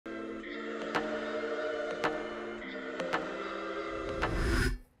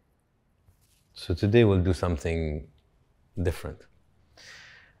So today we'll do something different.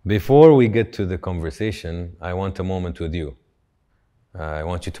 Before we get to the conversation, I want a moment with you. I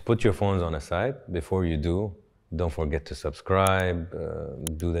want you to put your phones on a side. Before you do, don't forget to subscribe,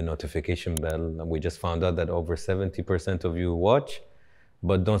 do the notification bell. We just found out that over 70% of you watch,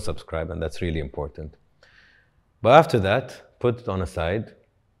 but don't subscribe, and that's really important. But after that, put it on a side,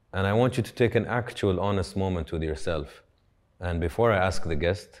 and I want you to take an actual honest moment with yourself. And before I ask the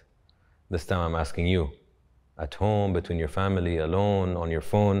guest, this time I'm asking you, at home, between your family, alone, on your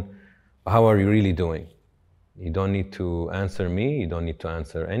phone, how are you really doing? You don't need to answer me, you don't need to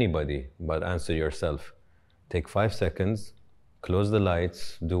answer anybody, but answer yourself. Take 5 seconds, close the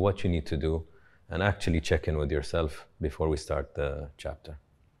lights, do what you need to do, and actually check in with yourself before we start the chapter.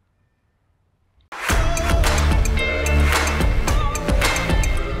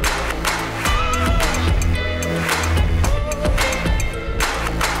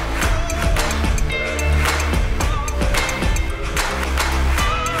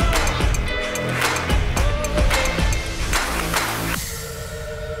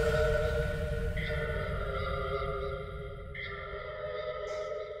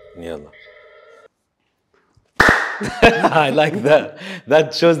 Yalla. I like that.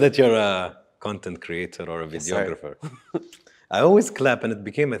 That shows that you're a content creator or a videographer. Yes, I always clap, and it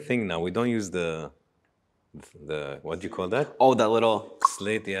became a thing now. We don't use the what do you call that? Oh, that little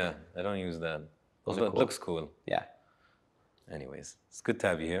slate. Yeah, I don't use that. Those Although are cool. It looks cool. Yeah. Anyways, it's good to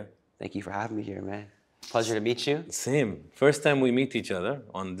have you here. Thank you for having me here, man. Pleasure to meet you. Same. First time we meet each other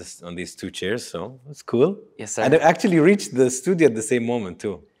on these two chairs, so it's cool. Yes, sir. And I actually reached the studio at the same moment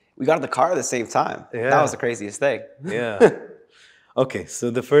too. We got in the car at the same time. Yeah. That was the craziest thing. Yeah. Okay, so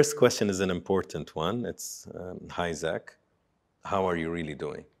the first question is an important one. It's, hi, Zach. How are you really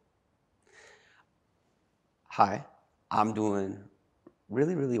doing? Hi, I'm doing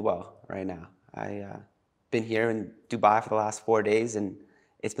really, really well right now. I've been here in Dubai for the last 4 days, and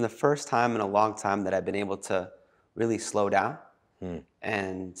it's been the first time in a long time that I've been able to really slow down.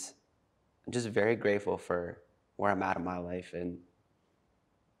 And I'm just very grateful for where I'm at in my life and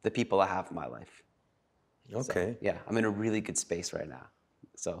the people I have in my life. Okay. So, yeah, I'm in a really good space right now.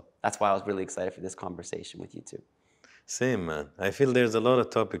 So that's why I was really excited for this conversation with you too. Same, man. I feel there's a lot of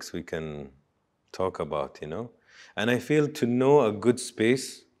topics we can talk about, you know? And I feel to know a good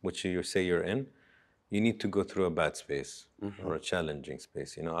space, which you say you're in, you need to go through a bad space or a challenging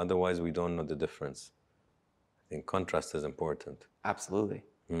space, you know? Otherwise, we don't know the difference. I think contrast is important. Absolutely.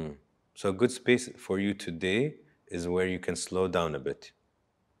 So a good space for you today is where you can slow down a bit.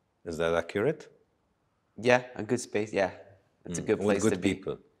 Is that accurate? Yeah, a good space, yeah. It's a good place with to be.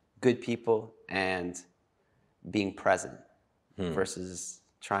 People. Good people and being present versus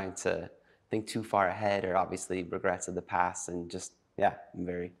trying to think too far ahead or obviously regrets of the past, and just, yeah, I'm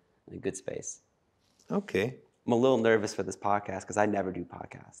very in a good space. Okay. I'm a little nervous for this podcast because I never do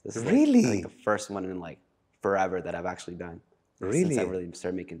podcasts. This is Really? I think the first one in like forever that I've actually done. Really? Since I really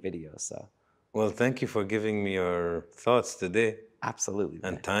started making videos, so. Well, thank you for giving me your thoughts today. Absolutely.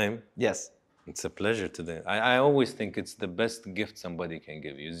 And man. time. Yes. It's a pleasure today. I always think it's the best gift somebody can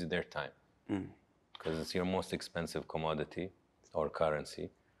give you is their time. Because it's your most expensive commodity or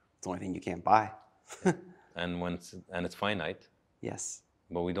currency. It's the only thing you can't buy. and it's finite. Yes.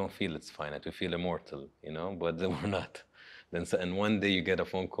 But we don't feel it's finite. We feel immortal, you know, but then we're not. And one day you get a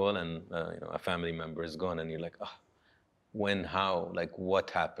phone call and you know, a family member is gone and you're like, when, how, like what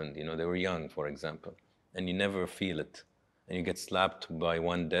happened? You know, they were young, for example, and you never feel it. And you get slapped by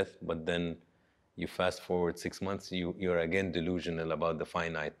one death, but then you fast forward 6 months, you're again delusional about the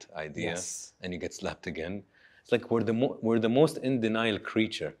finite idea, and you get slapped again. It's like we're the most in denial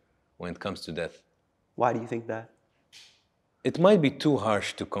creature when it comes to death. Why do you think that? It might be too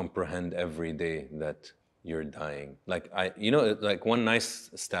harsh to comprehend every day that you're dying. Like like one nice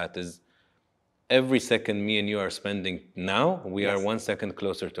stat is every second me and you are spending now, we are 1 second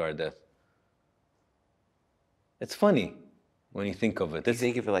closer to our death. It's funny. When you think of it. If you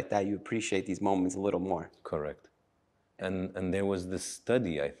think of it like that, you appreciate these moments a little more. Correct. And there was this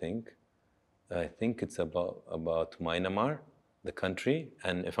study, I think it's about Myanmar, the country,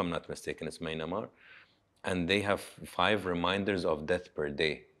 and if I'm not mistaken, it's Myanmar, and they have 5 reminders of death per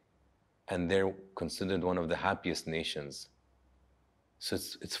day, and they're considered one of the happiest nations. So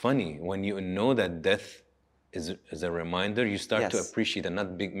it's funny, when you know that death is a reminder, you start to appreciate and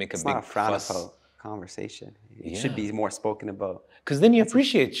not make a big fuss. Conversation. It should be more spoken about. Because then you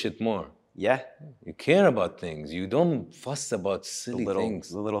appreciate shit more. Yeah. You care about things. You don't fuss about silly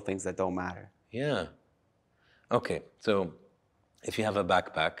things. The little things that don't matter. Yeah. Okay, so if you have a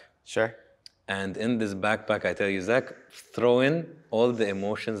backpack. Sure. And in this backpack, I tell you, Zach, throw in all the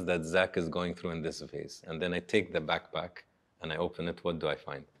emotions that Zach is going through in this phase. And then I take the backpack and I open it. What do I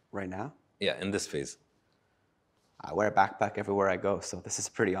find? Right now? Yeah, in this phase. I wear a backpack everywhere I go, so this is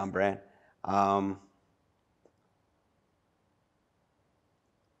pretty on brand.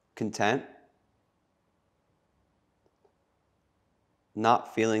 Content.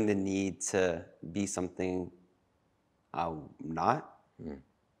 Not feeling the need to be something I'm not.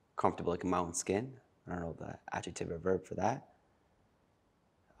 Comfortable like in my own skin. I don't know the adjective or verb for that.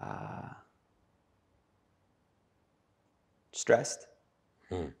 Stressed.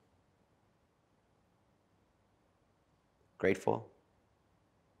 Grateful.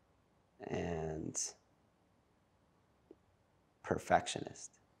 And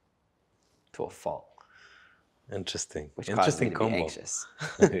perfectionist to a fault. Interesting. Which Interesting causes me to combo. be anxious.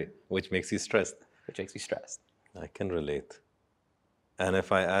 Which makes you stressed. Which makes me stressed. I can relate. And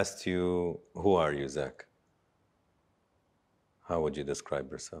if I asked you, who are you, Zach? How would you describe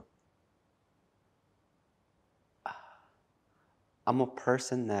yourself? I'm a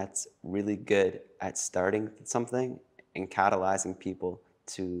person that's really good at starting something and catalyzing people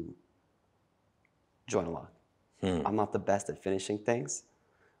to join along. I'm not the best at finishing things,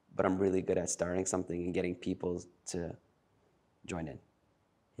 but I'm really good at starting something and getting people to join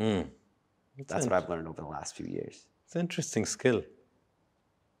in. That's what I've learned over the last few years. It's an interesting skill.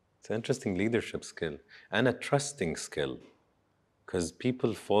 It's an interesting leadership skill and a trusting skill, because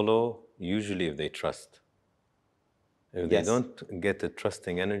people follow usually if they trust. If they don't get a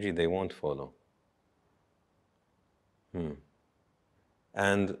trusting energy, they won't follow.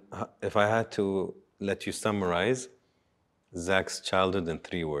 And if I had to let you summarize Zach's childhood in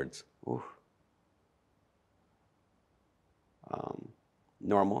 3 words.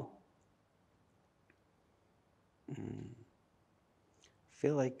 Normal. I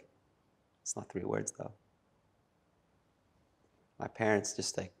feel like it's not 3 words though. My parents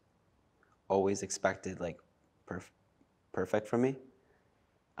just like always expected like perfect from me.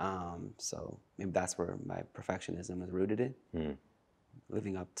 So maybe that's where my perfectionism was rooted in.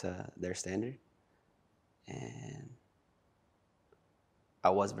 Living up to their standard. And I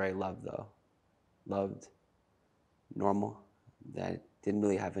was very loved though. Loved, normal. That didn't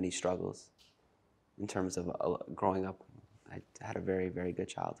really have any struggles in terms of growing up. I had a very, very good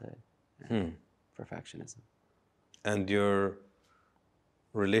childhood. Perfectionism. And your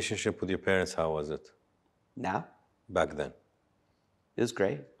relationship with your parents, how was it? Now? Back then? It was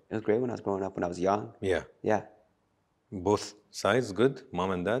great. It was great when I was growing up, when I was young. Yeah. Yeah. Both sides good?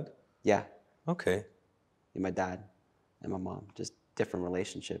 Mom and dad? Yeah. Okay. And my dad and my mom, just different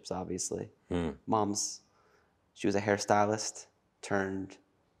relationships, obviously. She was a hairstylist turned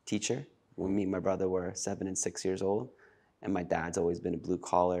teacher. When me and my brother were 7 and 6 years old. And my dad's always been a blue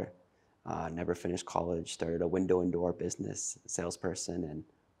collar, never finished college, started a window and door business, salesperson, and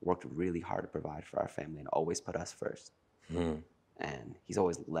worked really hard to provide for our family and always put us first. And he's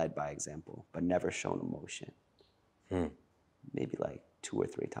always led by example, but never shown emotion. Maybe like 2 or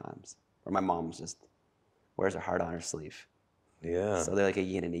 3 times. Or my mom's just wears her heart on her sleeve. Yeah. So they're like a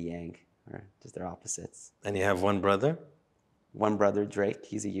yin and a yang, or just their opposites. And you have one brother? One brother, Drake.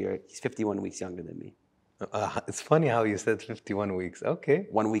 He's 51 weeks younger than me. It's funny how you said 51 weeks. Okay.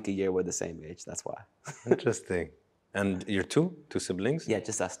 1 week a year, we're the same age. That's why. Interesting. And you're 2 siblings? Yeah,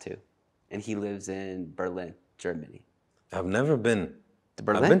 just us 2. And he lives in Berlin, Germany. I've never been. To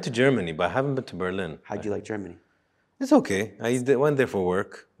Berlin? I've been to Germany, but I haven't been to Berlin. How'd you like Germany? It's okay. Went there for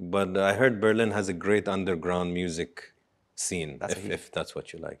work, but I heard Berlin has a great underground music scene, if that's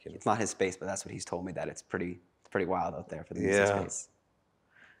what you like. You know? It's not his space, but that's what he's told me, that it's pretty wild out there for the music space.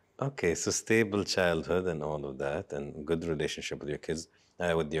 Okay, so stable childhood and all of that, and good relationship with your kids,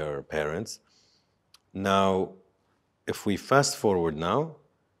 with your parents. Now, if we fast forward now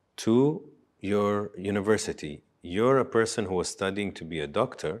to your university, you're a person who was studying to be a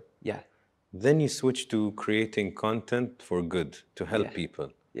doctor. Yeah. Then you switch to creating content for good, to help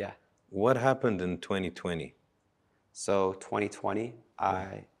people. Yeah. What happened in 2020? So 2020,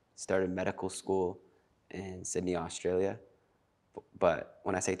 I started medical school in Sydney, Australia. But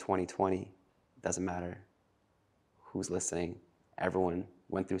when I say 2020, it doesn't matter who's listening. Everyone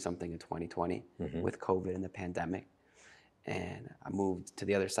went through something in 2020 with COVID and the pandemic. And I moved to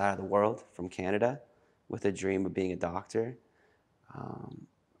the other side of the world from Canada with a dream of being a doctor.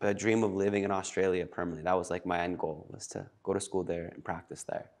 But a dream of living in Australia permanently. That was like my end goal, was to go to school there and practice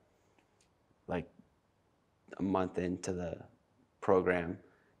there. Like a month into the program,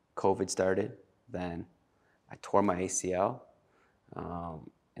 COVID started. Then I tore my ACL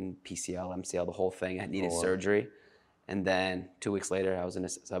and PCL, MCL, the whole thing. I needed surgery. And then 2 weeks later,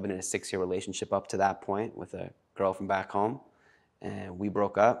 so I've been in a 6-year relationship up to that point with a girl from back home. And we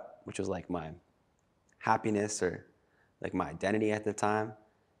broke up, which was like my happiness or like my identity at the time.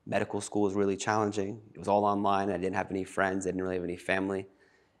 Medical school was really challenging. It was all online. I didn't have any friends. I didn't really have any family.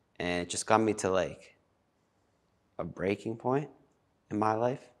 And it just got me to like a breaking point in my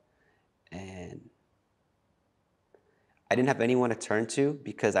life. And I didn't have anyone to turn to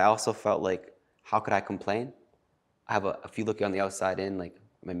because I also felt like, how could I complain? If you look on the outside in, like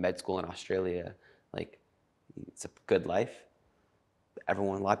I'm in med school in Australia, like it's a good life. A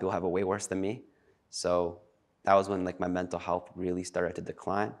lot of people have it way worse than me. So that was when like my mental health really started to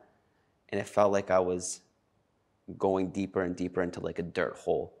decline. And it felt like I was going deeper and deeper into like a dirt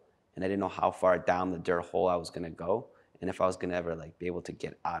hole. And I didn't know how far down the dirt hole I was gonna go and if I was gonna ever like be able to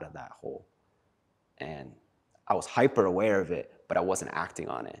get out of that hole. And I was hyper aware of it, but I wasn't acting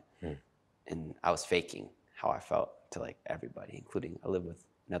on it. And I was faking how I felt to like everybody, including I lived with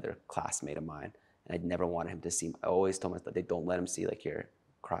another classmate of mine, and I never wanted him to see. I always told myself, they don't let him see like your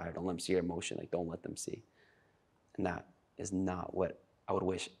cry, don't let him see your emotion, like don't let them see. And that is not what I would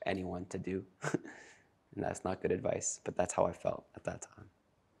wish anyone to do. And that's not good advice, but that's how I felt at that time.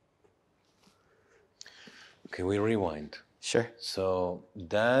 Okay, we rewind. Sure. So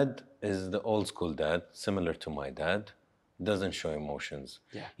dad is the old school dad, similar to my dad, doesn't show emotions.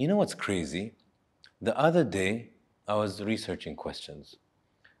 Yeah. You know what's crazy? The other day, I was researching questions.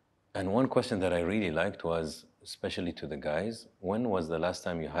 And one question that I really liked was, especially to the guys, when was the last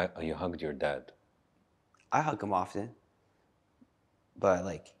time you hugged your dad? I hug him often. But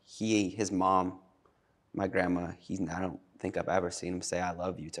like his mom, my grandma, I don't think I've ever seen him say I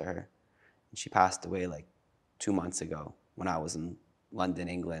love you to her. And she passed away like 2 months ago when I was in London,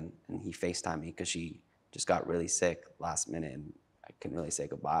 England, and he FaceTimed me because she just got really sick last minute and I couldn't really say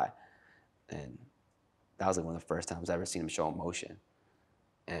goodbye. And that was like one of the first times I've ever seen him show emotion.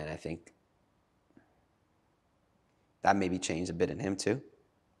 And I think that maybe changed a bit in him too.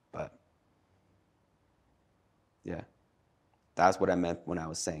 But yeah, that's what I meant when I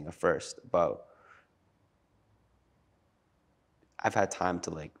was saying at first about I've had time to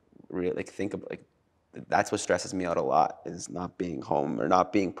like really like think of like, that's what stresses me out a lot is not being home or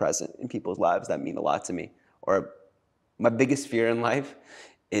not being present in people's lives that mean a lot to me. Or my biggest fear in life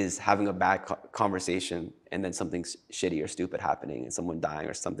is having a bad conversation and then something shitty or stupid happening and someone dying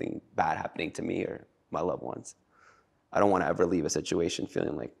or something bad happening to me or my loved ones. I don't want to ever leave a situation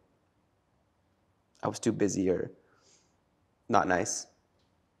feeling like I was too busy or not nice.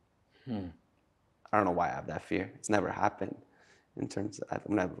 I don't know why I have that fear. It's never happened in terms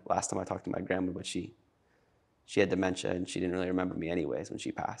of last time I talked to my grandma, but she had dementia and she didn't really remember me anyways when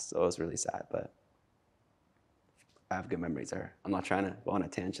she passed. So it was really sad, but I have good memories of her. I'm not trying to go on a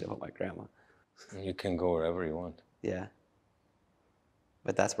tangent about my grandma. You can go wherever you want. Yeah.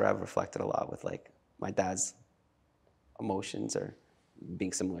 But that's where I've reflected a lot with like my dad's emotions or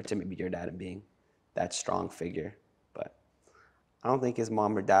being similar to maybe your dad and being that strong figure. But I don't think his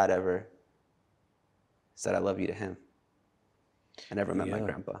mom or dad ever said I love you to him. I never met my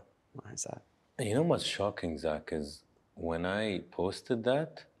grandpa on his side. And you know what's shocking, Zach, is when I posted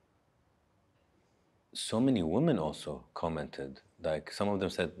that, so many women also commented. Like some of them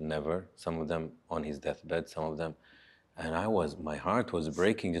said never, some of them on his deathbed, some of them. And my heart was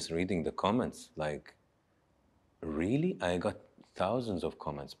breaking just reading the comments. Like, really? I got thousands of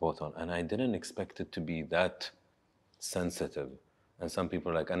comments both on, and I didn't expect it to be that sensitive. And some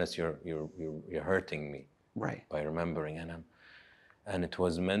people are like, Anas, you're hurting me. Right. By remembering. And it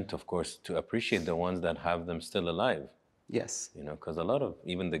was meant, of course, to appreciate the ones that have them still alive. Yes. You know, because a lot of,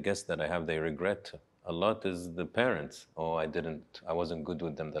 even the guests that I have, they regret a lot is the parents. Oh, I wasn't good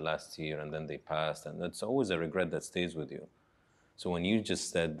with them the last year and then they passed. And that's always a regret that stays with you. So when you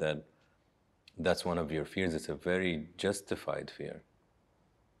just said that that's one of your fears, it's a very justified fear.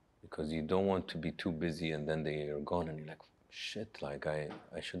 Because you don't want to be too busy and then they are gone and you're like, shit, like I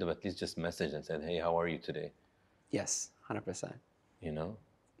should have at least just messaged and said, hey, how are you today? Yes, 100%. You know?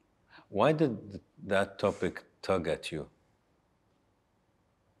 Why did that topic tug at you?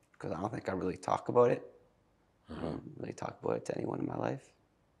 Because I don't think I really talk about it. I don't really talk about it to anyone in my life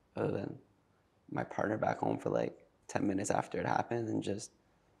other than my partner back home for like 10 minutes after it happened and just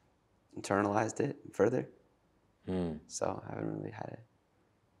internalized it further. So I haven't really had a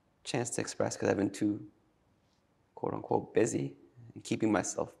chance to express because I've been too, quote unquote, busy and keeping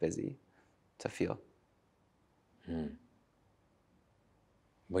myself busy to feel.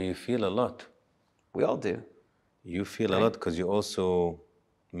 But you feel a lot. We all do. You feel a lot because you also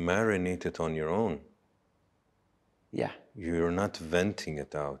marinate it on your own. Yeah. You're not venting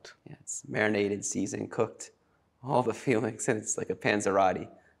it out. Yeah, it's marinated, seasoned, cooked all the feelings, and it's like a Panzerotti.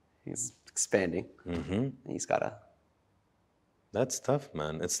 He's expanding, and he's gotta. That's tough,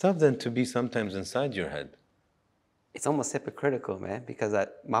 man. It's tough then to be sometimes inside your head. It's almost hypocritical, man, because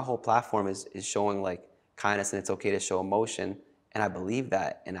my whole platform is showing like kindness, and it's okay to show emotion, and I believe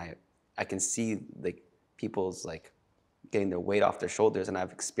that, and I can see like people's like getting their weight off their shoulders, and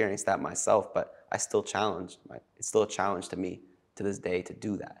I've experienced that myself, but I still challenge. It's still a challenge to me to this day to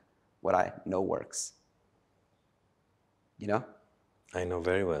do that, what I know works. You know? I know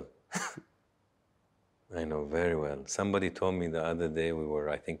very well. I know very well. Somebody told me the other day, we were,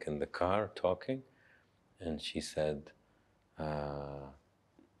 I think, in the car talking, and she said,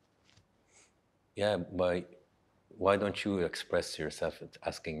 yeah, but why don't you express yourself? It's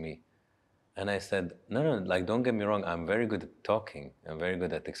asking me. And I said, no, like, don't get me wrong, I'm very good at talking. I'm very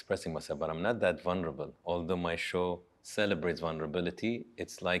good at expressing myself, but I'm not that vulnerable. Although my show celebrates vulnerability,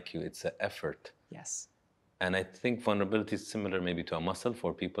 it's like you, it's an effort. Yes. And I think vulnerability is similar maybe to a muscle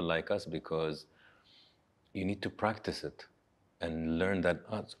for people like us, because you need to practice it and learn that,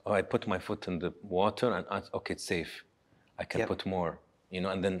 oh, I put my foot in the water and okay, it's safe. I can put more, you know,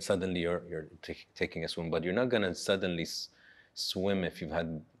 and then suddenly you're taking a swim, but you're not gonna suddenly swim if you've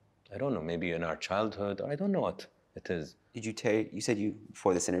had, I don't know, maybe in our childhood, or I don't know what it is. Did you tear, you said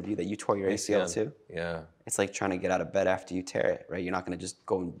before this interview that you tore your ACL too? Yeah. It's like trying to get out of bed after you tear it, right? You're not gonna just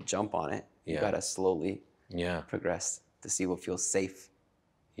go and jump on it. You gotta slowly progress to see what feels safe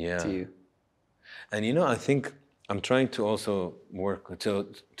to you. And you know, I think I'm trying to also work, so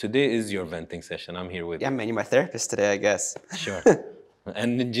today is your venting session. I'm here with you. Yeah, man, you're my therapist today, I guess. Sure.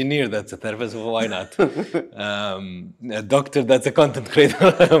 An engineer, that's a therapist, well, why not? A doctor, that's a content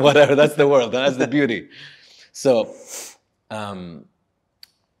creator, whatever, that's the world, that's the beauty. So,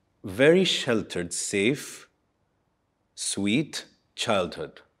 very sheltered, safe, sweet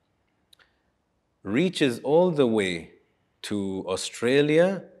childhood. Reaches all the way to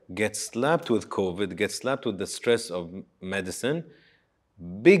Australia, gets slapped with COVID, gets slapped with the stress of medicine,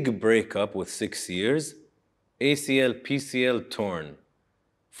 big breakup with 6 years, ACL, PCL torn.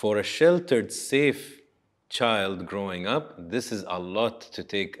 For a sheltered, safe child growing up, this is a lot to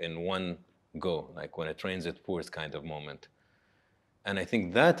take in one go, like when it rains it pours kind of moment. And I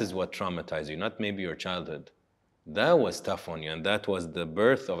think that is what traumatized you, not maybe your childhood. That was tough on you, and that was the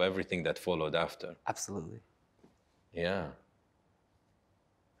birth of everything that followed after. Absolutely. Yeah.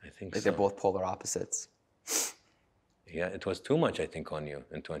 I think like so. They're both polar opposites. Yeah, it was too much, I think, on you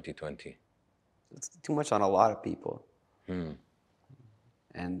in 2020. It's too much on a lot of people.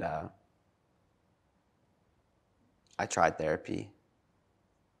 And I tried therapy.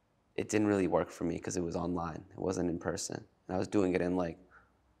 It didn't really work for me because it was online. It wasn't in person. And I was doing it in like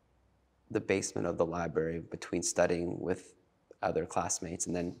the basement of the library between studying with other classmates.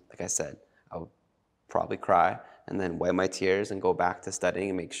 And then, like I said, I would probably cry and then wipe my tears and go back to studying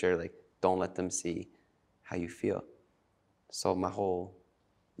and make sure, like, don't let them see how you feel. So my whole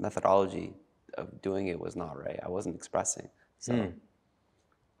methodology of doing it was not right. I wasn't expressing. So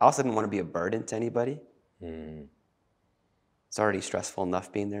I also didn't want to be a burden to anybody. It's already stressful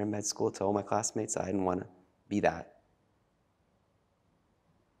enough being there in med school to all my classmates. I didn't want to be that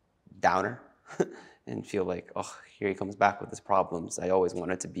downer and feel like, oh, here he comes back with his problems. I always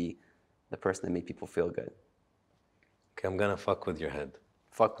wanted to be the person that made people feel good. Okay, I'm gonna fuck with your head.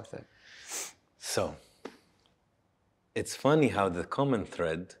 Fuck with it. So, it's funny how the common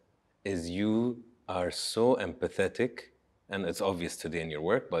thread is you are so empathetic, and it's obvious today in your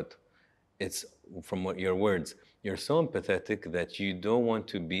work, but it's from what your words. You're so empathetic that you don't want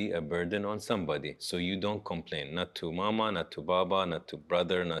to be a burden on somebody. So you don't complain, not to mama, not to baba, not to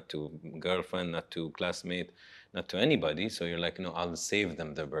brother, not to girlfriend, not to classmate, not to anybody. So you're like, no, I'll save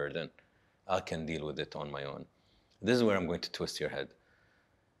them the burden. I can deal with it on my own. This is where I'm going to twist your head.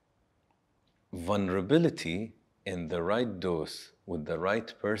 Vulnerability in the right dose with the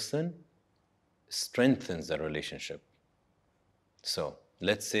right person strengthens the relationship. So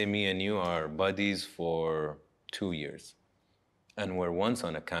let's say me and you are buddies for 2 years, and we're once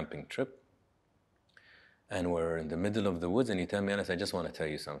on a camping trip, and we're in the middle of the woods, and you tell me, Anas, I just want to tell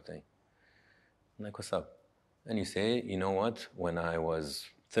you something. I'm like, what's up? And you say, you know what? When I was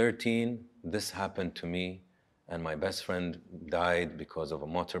 13, this happened to me, and my best friend died because of a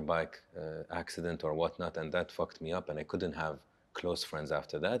motorbike accident or whatnot, and that fucked me up, and I couldn't have close friends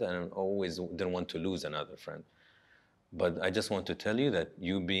after that, and I always didn't want to lose another friend. But I just want to tell you that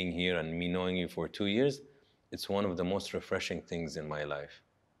you being here and me knowing you for 2 years, it's one of the most refreshing things in my life.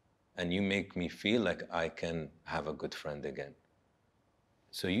 And you make me feel like I can have a good friend again.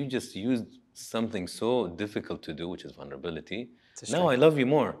 So you just used something so difficult to do, which is vulnerability. Now I love you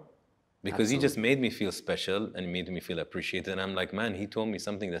more. Because he just made me feel special and made me feel appreciated. And I'm like, man, he told me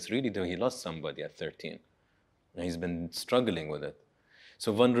something that's really true. He lost somebody at 13. And he's been struggling with it.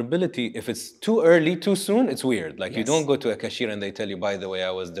 So vulnerability, if it's too early, too soon, it's weird. Like you don't go to a cashier and they tell you, by the way,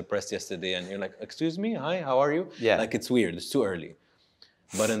 I was depressed yesterday. And you're like, excuse me, hi, how are you? Yeah. Like it's weird, it's too early.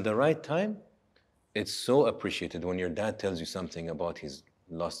 But in the right time, it's so appreciated when your dad tells you something about his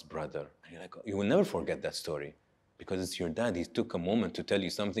lost brother. And you're like, you will never forget that story because it's your dad. He took a moment to tell you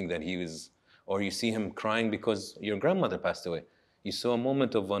something that he was, or you see him crying because your grandmother passed away. You saw a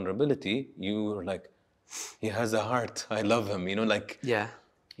moment of vulnerability. You were like, he has a heart. I love him. You know, like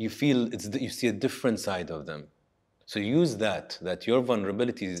you feel you see a different side of them. So use that your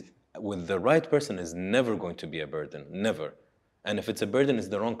vulnerability with the right person is never going to be a burden, never. And if it's a burden, it's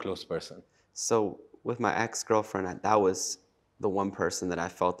the wrong close person. So with my ex-girlfriend, that was the one person that I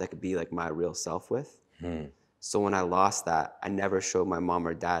felt I could be like my real self with. So when I lost that, I never showed my mom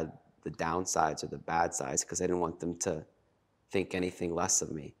or dad the downsides or the bad sides because I didn't want them to think anything less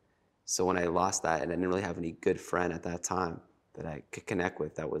of me. So when I lost that, and I didn't really have any good friend at that time that I could connect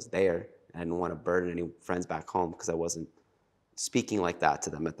with that was there, and I didn't want to burden any friends back home because I wasn't speaking like that to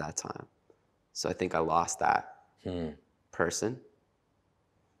them at that time. So I think I lost that person.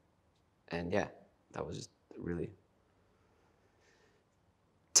 And yeah, that was just really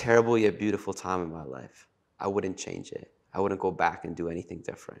terrible yet beautiful time in my life. I wouldn't change it. I wouldn't go back and do anything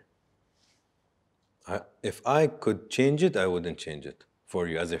different. If I could change it, I wouldn't change it for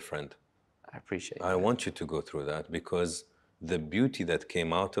you as a friend. I appreciate I want you to go through that because the beauty that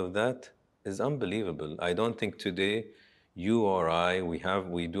came out of that is unbelievable. I don't think today you or I,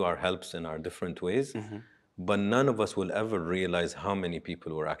 we do our helps in our different ways, but none of us will ever realize how many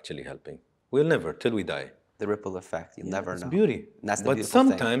people we're actually helping. We'll never, till we die. The ripple effect, you'll never know. It's beauty. And that's the but beautiful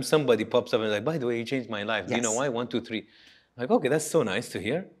sometimes thing. somebody pops up and is like, by the way, you changed my life. Do you know why? 1, 2, 3. Like, okay, that's so nice to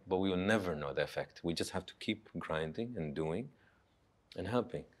hear, but we will never know the effect. We just have to keep grinding and doing and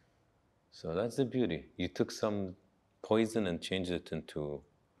helping. So that's the beauty. You took some poison and changed it into...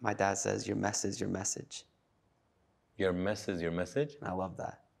 My dad says, your mess is your message. Your mess is your message? And I love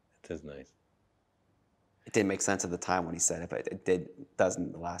that. It is nice. It didn't make sense at the time when he said it, but it does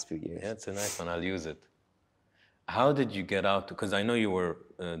in the last few years. Yeah, it's a nice one. I'll use it. How did you get out? Because I know you were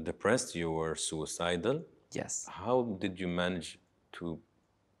depressed, you were suicidal. Yes. How did you manage to,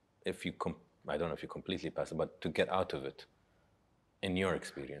 I don't know if you completely passed it, but to get out of it in your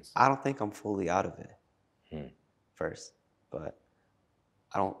experience? I don't think I'm fully out of it first, but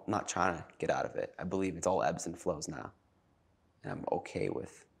I'm not trying to get out of it. I believe it's all ebbs and flows now, and I'm okay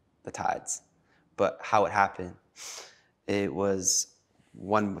with the tides. But how it happened, it was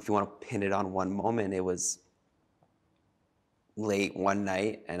if you want to pin it on one moment, it was late one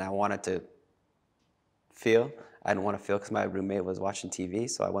night and I wanted to feel. I didn't want to feel because my roommate was watching TV,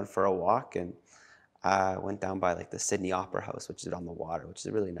 so I went for a walk and I went down by like the Sydney Opera House, which is on the water, which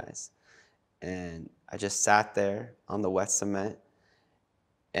is really nice. And I just sat there on the wet cement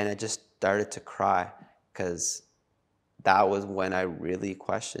and I just started to cry because that was when I really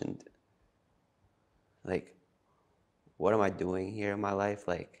questioned, like, what am I doing here in my life?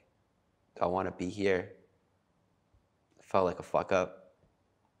 Like, do I want to be here? I felt like a fuck up.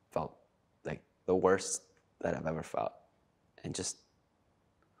 Felt like the worst that I've ever felt. And just,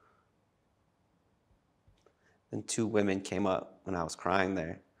 then 2 women came up when I was crying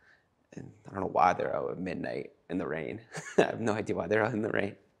there. And I don't know why they're out at midnight in the rain. I have no idea why they're out in the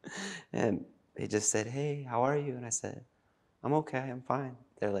rain. And they just said, hey, how are you? And I said, I'm okay, I'm fine.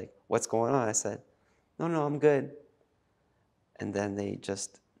 They're like, what's going on? I said, no, I'm good. And then they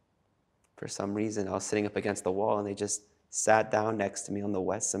just, for some reason, I was sitting up against the wall and they just sat down next to me on the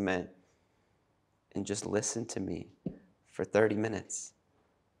wet cement and just listened to me for 30 minutes.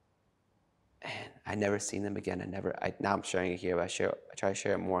 And I never seen them again. Now I'm sharing it here, but I try to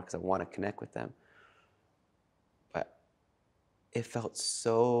share it more because I want to connect with them. But it felt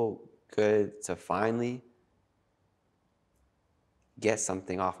so good to finally get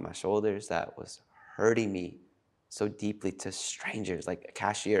something off my shoulders that was hurting me so deeply to strangers, like a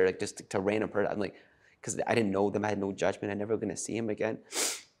cashier, like just to random person. I'm like, because I didn't know them, I had no judgment, I'm never gonna see him again.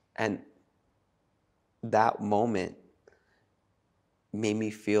 And that moment made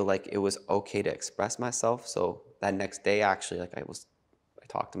me feel like it was okay to express myself. So that next day, actually, like I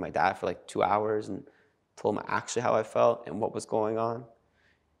talked to my dad for like 2 hours and told him actually how I felt and what was going on.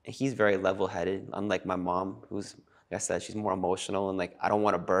 And he's very level-headed, unlike my mom, who's, like I said, she's more emotional, and like I don't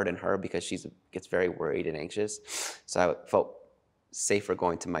want to burden her because she gets very worried and anxious. So I felt safer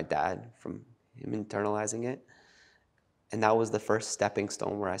going to my dad from him internalizing it. And that was the first stepping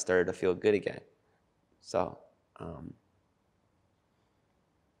stone where I started to feel good again. So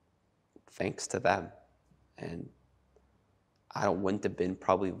thanks to them. And I wouldn't have been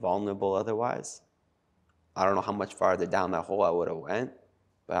probably vulnerable otherwise. I don't know how much farther down that hole I would have went,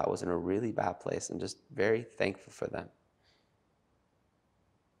 but I was in a really bad place and just very thankful for them.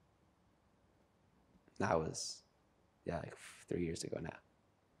 That was, yeah, like 3 years ago now.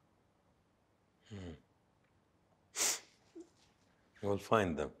 We'll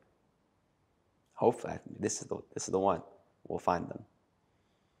find them. Hopefully, this is the one. We'll find them.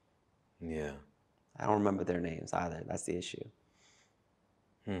 Yeah. I don't remember their names either. That's the issue.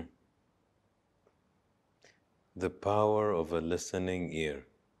 The power of a listening ear.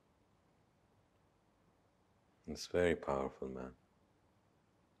 It's very powerful, man.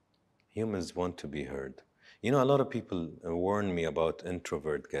 Humans want to be heard. You know, a lot of people warn me about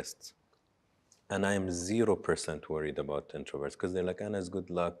introvert guests. And I am 0% worried about introverts because they're like, Anas, good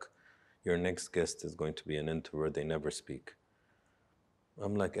luck. Your next guest is going to be an introvert. They never speak.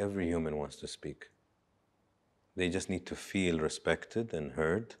 I'm like, every human wants to speak. They just need to feel respected and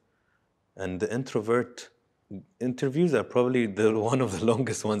heard. And the introvert interviews are probably one of the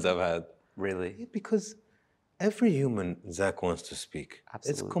longest ones I've had. Really? Yeah, because every human, Zach, wants to speak.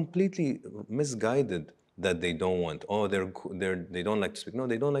 Absolutely. It's completely misguided that they don't want. Oh, they don't like to speak. No,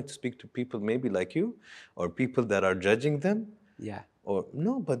 they don't like to speak to people maybe like you, or people that are judging them. Yeah. Or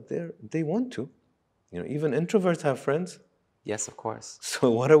no, but they want to. You know, even introverts have friends. Yes, of course.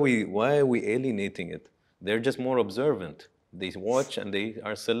 So why are we alienating it? They're just more observant. They watch and they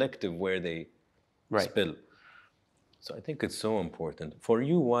are selective where they spill. So I think it's so important. For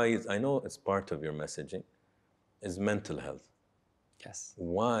you, I know it's part of your messaging, is mental health. Yes.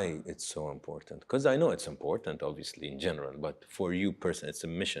 Why it's so important? Because I know it's important, obviously, in general, but for you personally, it's a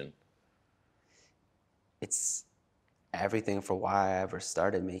mission. It's everything for why I ever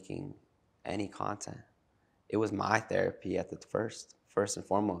started making any content. It was my therapy at the first and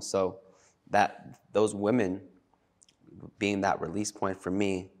foremost. So those women being that release point for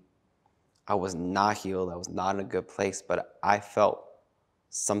me, I was not healed. I was not in a good place, but I felt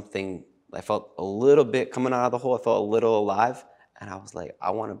something. I felt a little bit coming out of the hole. I felt a little alive. And I was like,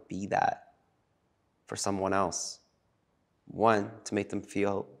 I want to be that for someone else. One, to make them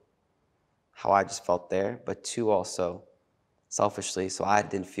feel how I just felt there, but two, also selfishly, so I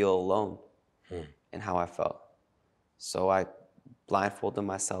didn't feel alone in how I felt. So I blindfolded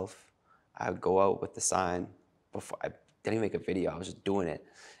myself. I would go out with the sign. Before I didn't even make a video, I was just doing it.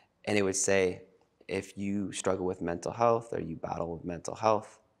 And it would say, if you struggle with mental health or you battle with mental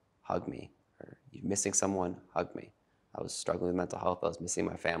health, hug me. Or you're missing someone, hug me. I was struggling with mental health. I was missing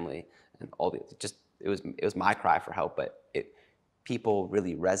my family, and it was my cry for help. But people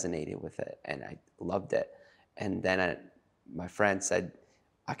really resonated with it, and I loved it. And then my friend said,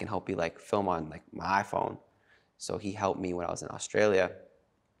 I can help you like film on like my iPhone. So he helped me when I was in Australia,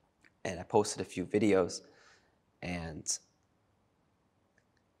 and I posted a few videos, and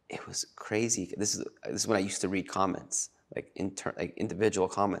it was crazy. This is when I used to read comments, like individual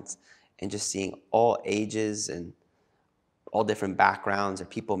comments, and just seeing all ages and all different backgrounds, or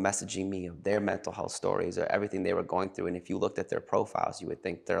people messaging me of their mental health stories or everything they were going through. And if you looked at their profiles, you would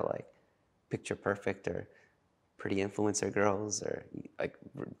think they're like picture perfect or pretty influencer girls or like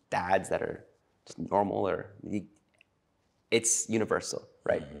dads that are just normal, or it's universal,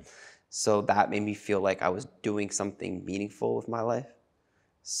 right? So that made me feel like I was doing something meaningful with my life.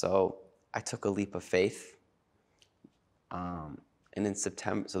 So I took a leap of faith. And in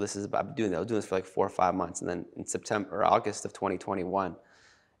September, so I was doing this for like 4 or 5 months. And then in September or August of 2021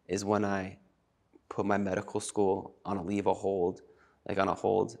 is when I put my medical school on a hold.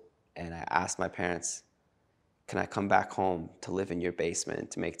 And I asked my parents, can I come back home to live in your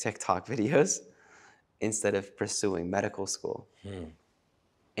basement to make TikTok videos instead of pursuing medical school?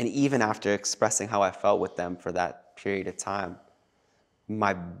 And even after expressing how I felt with them for that period of time,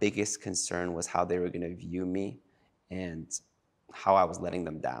 my biggest concern was how they were going to view me and how I was letting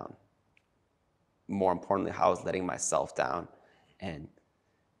them down. More importantly, how I was letting myself down and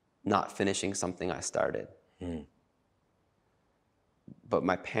not finishing something I started. But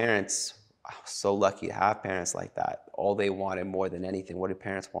my parents, I was so lucky to have parents like that. All they wanted more than anything, what do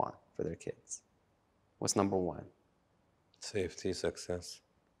parents want for their kids? What's number one? Safety, success.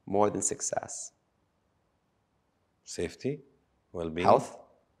 More than success. Safety, well-being. Health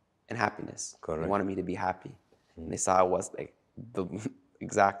and happiness. Correct. They wanted me to be happy. And they saw I was like the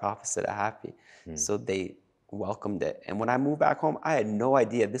exact opposite of happy. So they welcomed it. And when I moved back home, I had no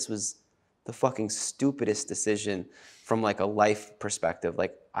idea this was the fucking stupidest decision from like a life perspective.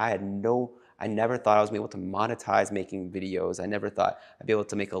 Like I never thought I was able to monetize making videos. I never thought I'd be able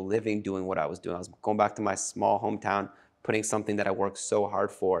to make a living doing what I was doing. I was going back to my small hometown, putting something that I worked so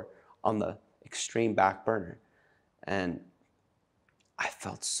hard for on the extreme back burner. And I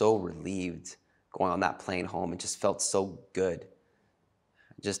felt so relieved going on that plane home. It just felt so good.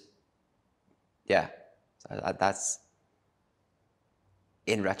 Just, yeah, that's,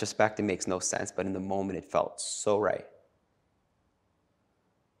 in retrospect, it makes no sense, but in the moment, it felt so right.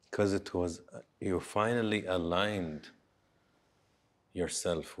 Because it was, you finally aligned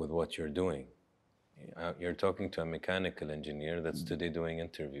yourself with what you're doing. You're talking to a mechanical engineer that's today doing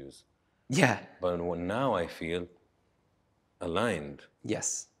interviews. Yeah. But now I feel aligned.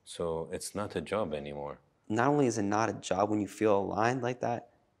 Yes. So it's not a job anymore. Not only is it not a job when you feel aligned like that,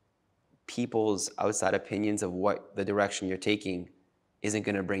 people's outside opinions of what the direction you're taking isn't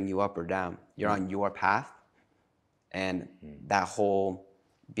going to bring you up or down. You're on your path. And that whole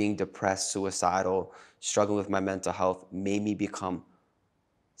being depressed, suicidal, struggling with my mental health made me become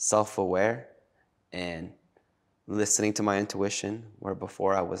self-aware and listening to my intuition where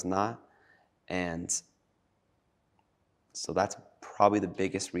before I was not. And so that's probably the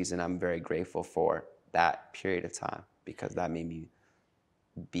biggest reason I'm very grateful for that period of time, because that made me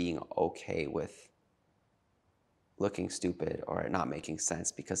being okay with looking stupid or not making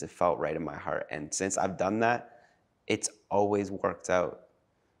sense, because it felt right in my heart. And since I've done that, it's always worked out,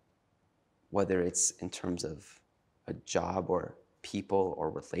 whether it's in terms of a job or people or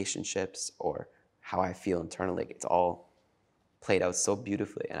relationships or how I feel internally. It's all played out so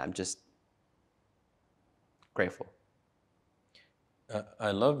beautifully, and I'm just grateful.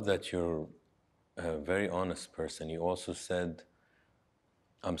 I love that you're a very honest person. You also said,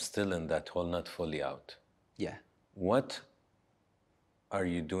 I'm still in that hole, not fully out. Yeah. What are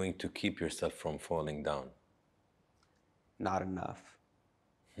you doing to keep yourself from falling down? Not enough.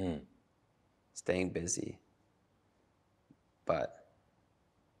 Staying busy, but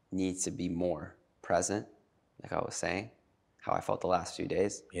needs to be more present, like I was saying, how I felt the last few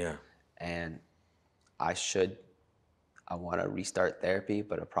days. Yeah. And I want to restart therapy,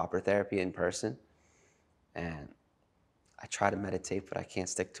 but a proper therapy in person. And I try to meditate, but I can't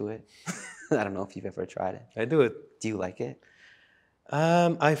stick to it. I don't know if you've ever tried it. I do it. Do you like it?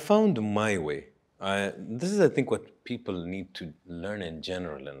 I found my way. This is, I think, what people need to learn in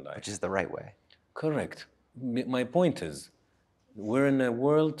general in life. Which is the right way. Correct. My point is, we're in a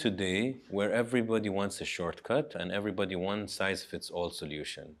world today where everybody wants a shortcut and everybody one-size-fits-all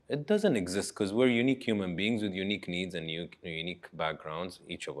solution. It doesn't exist, because we're unique human beings with unique needs and unique backgrounds,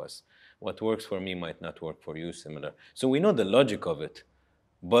 each of us. What works for me might not work for you, similar. So we know the logic of it,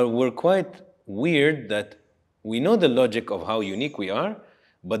 but we're quite weird that we know the logic of how unique we are,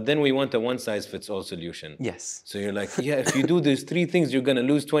 but then we want a one-size-fits-all solution. Yes. So you're like, yeah, if you do these 3 things, you're going to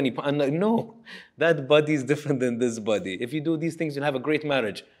lose 20 pounds. I'm like, no, that body is different than this body. If you do these things, you'll have a great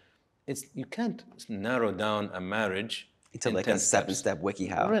marriage. You can't narrow down a marriage into like a 7-step wiki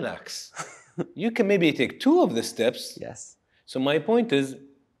how. Relax. You can maybe take 2 of the steps. Yes. So my point is,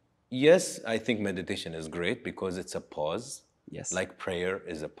 yes, I think meditation is great because it's a pause. Yes. Like prayer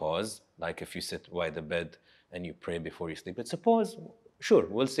is a pause. Like if you sit by the bed and you pray before you sleep, it's a pause. Sure,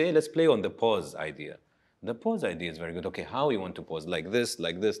 we'll say, let's play on the pause idea. The pause idea is very good. Okay, how you want to pause? Like this,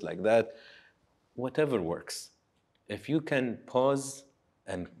 like this, like that. Whatever works. If you can pause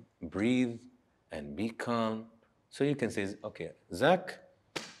and breathe and be calm, so you can say, okay, Zach,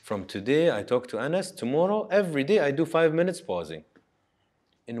 from today I talk to Anas, tomorrow, every day I do 5 minutes pausing.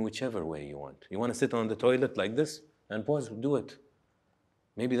 In whichever way you want. You want to sit on the toilet like this and pause, do it.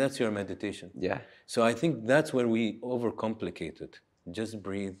 Maybe that's your meditation. Yeah. So I think that's where we overcomplicate it. Just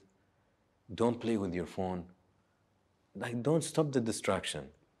breathe. Don't play with your phone. Like, don't stop the distraction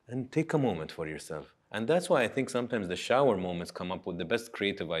and take a moment for yourself. And that's why I think sometimes the shower moments come up with the best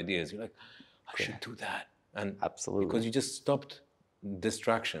creative ideas. You're like, I should do that. And absolutely. Because you just stopped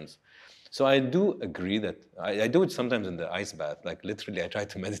distractions. So I do agree that I do it sometimes in the ice bath. Like literally, I try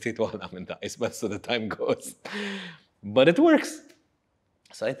to meditate while I'm in the ice bath so the time goes. But it works.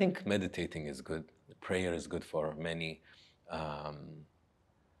 So I think meditating is good. Prayer is good for many.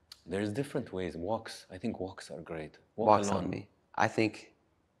 There's different ways. Walks. I think walks are great. Walks on me. I think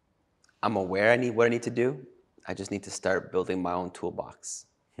I'm aware what I need to do. I just need to start building my own toolbox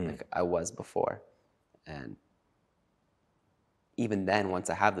like I was before. And even then, once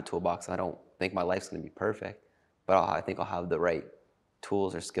I have the toolbox, I don't think my life's going to be perfect, but I think I'll have the right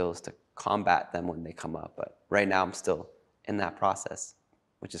tools or skills to combat them when they come up. But right now, I'm still in that process,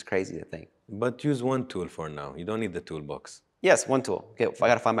 which is crazy to think. But use one tool for now. You don't need the toolbox. Yes, one tool. Okay, I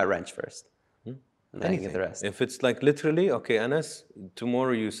got to find my wrench first. And then I can get the rest. If it's like literally, okay, Anas,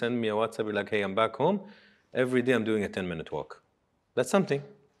 tomorrow you send me a WhatsApp, you're like, hey, I'm back home. Every day I'm doing a 10-minute walk. That's something.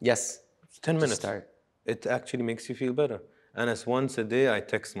 Yes. It's 10 minutes. Start. It actually makes you feel better. Anas, once a day, I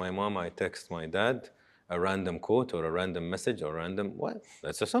text my mom, I text my dad, a random quote or a random message or random what?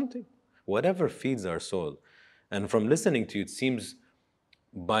 That's a something. Whatever feeds our soul. And from listening to you, it seems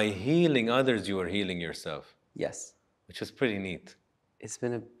by healing others, you are healing yourself, Yes. which is pretty neat. It's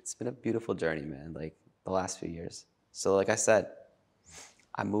been a beautiful journey, man, like the last few years. So like I said,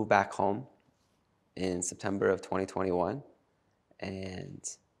 I moved back home in September of 2021, and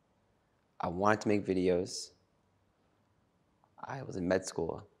I wanted to make videos. I was in med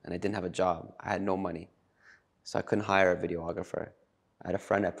school and I didn't have a job. I had no money, so I couldn't hire a videographer. I had a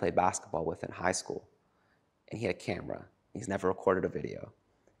friend I played basketball with in high school, and he had a camera. He's never recorded a video,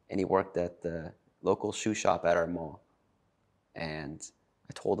 and he worked at the local shoe shop at our mall. And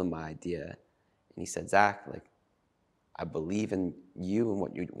I told him my idea, and he said, "Zach, like, I believe in you and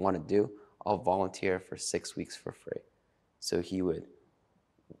what you want to do. I'll volunteer for 6 weeks for free." So he would,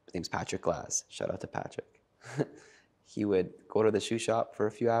 his name's Patrick Glass, shout out to Patrick. He would go to the shoe shop for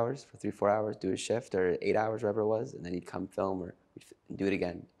a few hours, for 3-4 hours, do a shift, or 8 hours, whatever it was, and then he'd come film or do it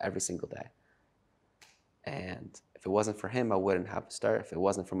again every single day. And if it wasn't for him, I wouldn't have a start. If it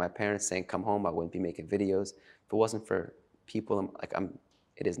wasn't for my parents saying, "Come home," I wouldn't be making videos. If it wasn't for people,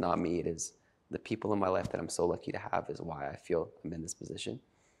 it is not me, it is the people in my life that I'm so lucky to have is why I feel I'm in this position.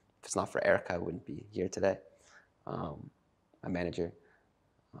 If it's not for Erica, I wouldn't be here today. My manager.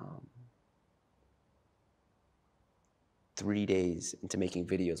 3 days into making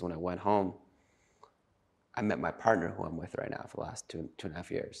videos, when I went home, I met my partner who I'm with right now for the last two and a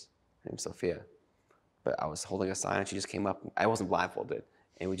half years. Her name's Sophia. But I was holding a sign and she just came up. I wasn't blindfolded.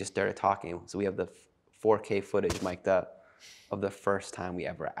 And we just started talking. So we have the 4K footage mic'd up of the first time we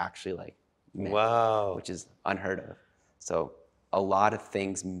ever actually like met. Wow. Which is unheard of. So a lot of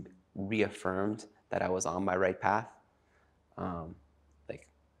things reaffirmed that I was on my right path. Like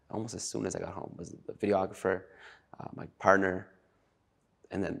almost as soon as I got home was the videographer, my partner,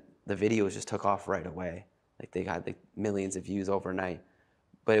 and then the videos just took off right away. Like they got like millions of views overnight.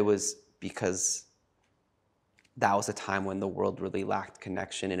 But it was because that was a time when the world really lacked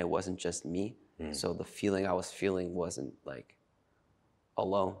connection and it wasn't just me. So the feeling I was feeling wasn't like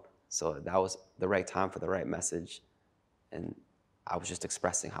alone. So that was the right time for the right message. And I was just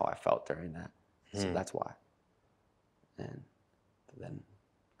expressing how I felt during that. So that's why. And then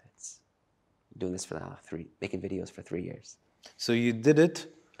it's doing this for now, making videos for 3 years. So you did it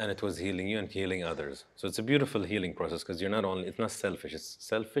and it was healing you and healing others. So it's a beautiful healing process because it's not selfish, it's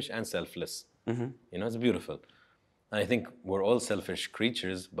selfish and selfless. You know, it's beautiful. And I think we're all selfish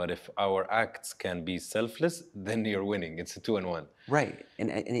creatures, but if our acts can be selfless, then you're winning. It's a 2-in-1. Right. And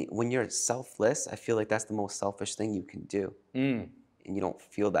when you're selfless, I feel like that's the most selfish thing you can do. And you don't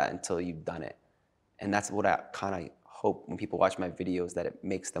feel that until you've done it. And that's what I kind of hope when people watch my videos, that it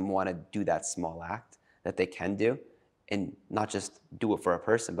makes them want to do that small act that they can do, and not just do it for a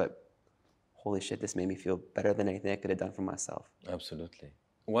person, but holy shit, this made me feel better than anything I could have done for myself. Absolutely.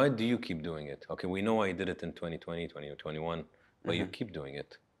 Why do you keep doing it? Okay, we know why you did it in 2020, 2021, but you keep doing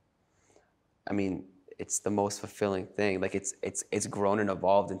it. I mean, it's the most fulfilling thing. Like it's grown and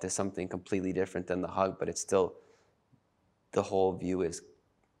evolved into something completely different than the hug, but it's still, the whole view is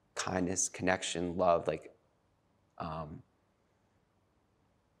kindness, connection, love. Like,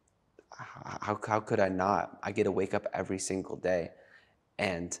 how could I not? I get to wake up every single day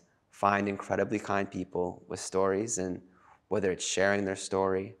and find incredibly kind people with stories, and whether it's sharing their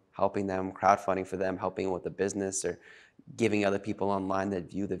story, helping them, crowdfunding for them, helping with the business, or giving other people online that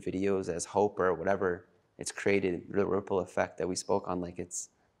view the videos as hope or whatever, it's created the ripple effect that we spoke on. Like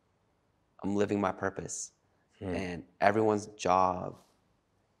I'm living my purpose, and everyone's job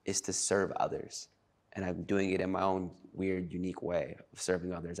is to serve others. And I'm doing it in my own weird, unique way of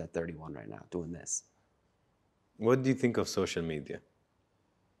serving others at 31 right now, doing this. What do you think of social media?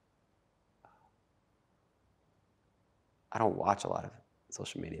 I don't watch a lot of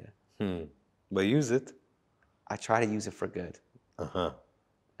social media. But use it. I try to use it for good.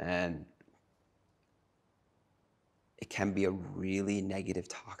 And it can be a really negative,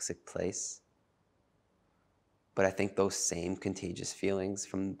 toxic place. But I think those same contagious feelings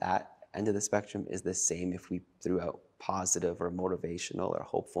from that end of the spectrum is the same if we threw out positive or motivational or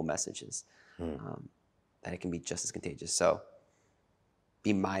hopeful messages, that it can be just as contagious. So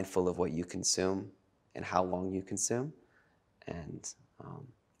be mindful of what you consume and how long you consume. And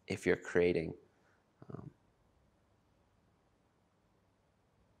if you're creating,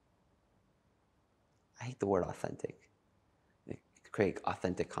 I hate the word authentic, create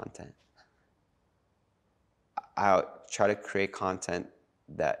authentic content. I try to create content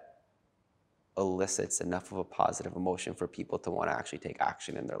that elicits enough of a positive emotion for people to want to actually take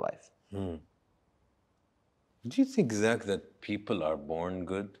action in their life. Do you think, Zach, that people are born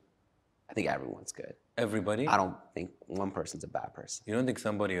good? I think everyone's good. Everybody? I don't think one person's a bad person. You don't think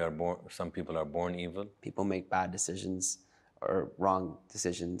some people are born evil? People make bad decisions or wrong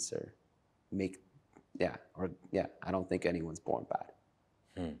decisions or I don't think anyone's born bad.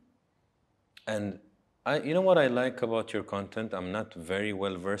 And you know what I like about your content? I'm not very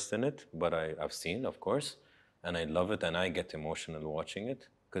well versed in it, but I've seen, of course, and I love it, and I get emotional watching it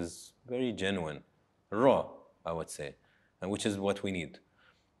because very genuine, raw, I would say, and which is what we need.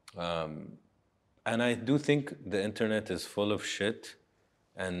 And I do think the internet is full of shit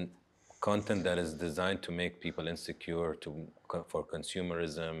and content that is designed to make people insecure, for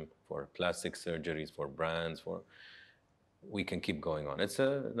consumerism, for plastic surgeries, for brands, we can keep going on. It's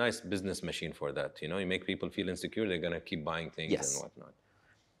a nice business machine for that. You know, you make people feel insecure, they're gonna keep buying things and whatnot.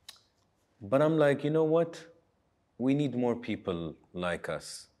 But I'm like, you know what? We need more people like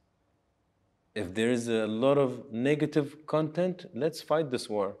us. If there is a lot of negative content, let's fight this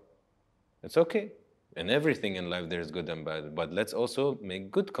war. It's okay. In everything in life, there's good and bad. But let's also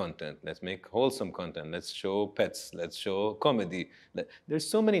make good content. Let's make wholesome content. Let's show pets. Let's show comedy. There's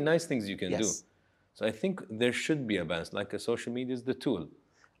so many nice things you can do. So I think there should be a balance. Like social media is the tool.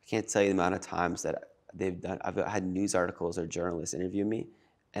 I can't tell you the amount of times that I've had news articles or journalists interview me,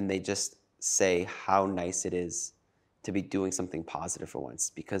 and they just say how nice it is to be doing something positive for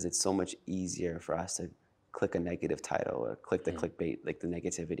once, because it's so much easier for us to click a negative title or click the clickbait, like the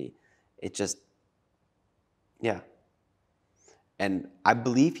negativity. It just, And I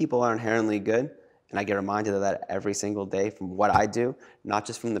believe people are inherently good, and I get reminded of that every single day from what I do, not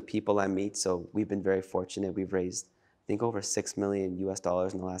just from the people I meet. So we've been very fortunate. We've raised, I think, over $6 million in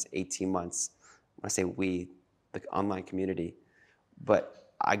the last 18 months. When I say we, the online community.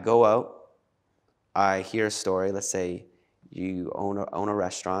 But I go out, I hear a story. Let's say you own a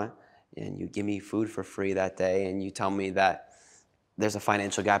restaurant, and you give me food for free that day, and you tell me that there's a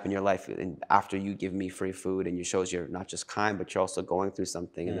financial gap in your life, and after you give me free food, and you shows you're not just kind, but you're also going through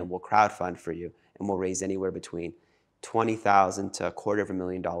something, and then we'll crowdfund for you, and we'll raise anywhere between $20,000 to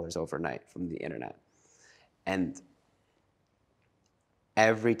 $250,000 overnight from the internet. And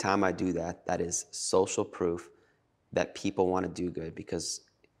every time I do that, that is social proof that people want to do good. Because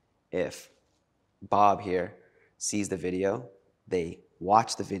if Bob here sees the video, they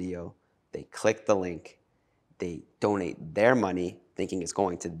watch the video, they click the link, they donate their money thinking it's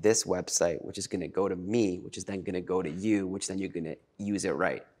going to this website, which is going to go to me, which is then going to go to you, which then you're going to use it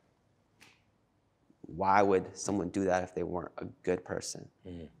right. Why would someone do that if they weren't a good person?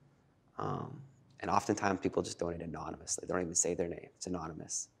 And oftentimes people just donate anonymously. They don't even say their name. It's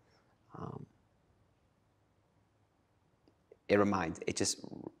anonymous. It just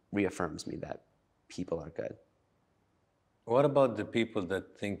reaffirms me that people are good. What about the people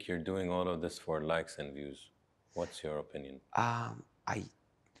that think you're doing all of this for likes and views? What's your opinion? I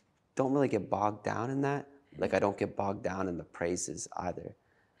don't really get bogged down in that. Like, I don't get bogged down in the praises either.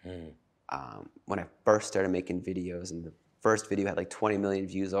 When I first started making videos, and the first video had like 20 million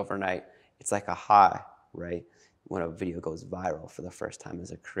views overnight, it's like a high, right? When a video goes viral for the first time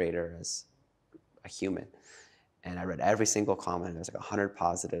as a creator, as a human. And I read every single comment. There's like 100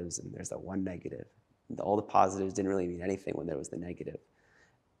 positives, and there's that one negative. And all the positives didn't really mean anything when there was the negative.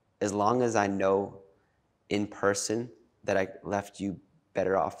 As long as I know in person that I left you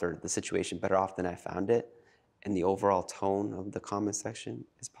better off, or the situation better off than I found it, and the overall tone of the comment section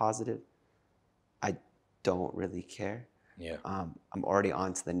is positive, I don't really care. I'm already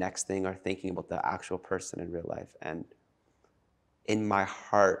on to the next thing, or thinking about the actual person in real life. And in my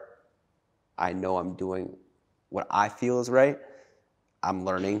heart, I know I'm doing what I feel is right. I'm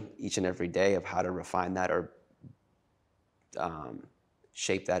learning each and every day of how to refine that, or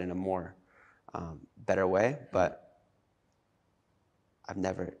shape that in a more better way. But I've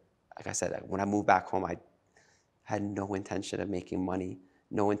never, like I said, when I moved back home, I had no intention of making money,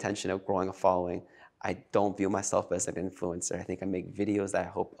 no intention of growing a following. I don't view myself as an influencer. I think I make videos that I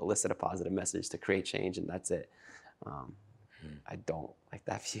hope elicit a positive message to create change, and that's it. I don't like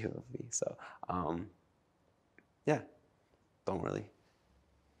that view of me. So, don't really.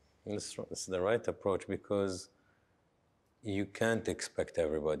 It's the right approach, because you can't expect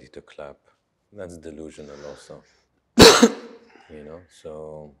everybody to clap. That's delusional also. You know,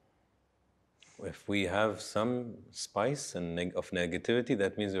 so if we have some spice and of negativity,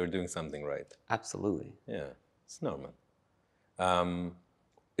 that means we're doing something right. Absolutely. Yeah, it's normal.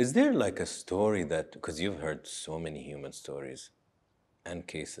 Is there like a story that, because you've heard so many human stories and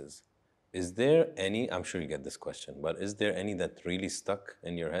cases, is there any, I'm sure you get this question, but is there any that really stuck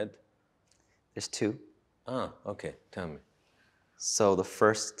in your head? There's two. Okay, tell me. So the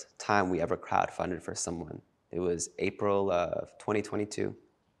first time we ever crowdfunded for someone, It was April of 2022,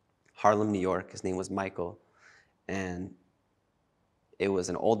 Harlem, New York. His name was Michael. And it was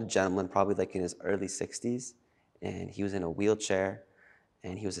an older gentleman, probably like in his early 60s. And he was in a wheelchair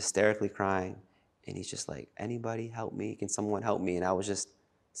and he was hysterically crying. And he's just like, anybody help me? Can someone help me? And I was just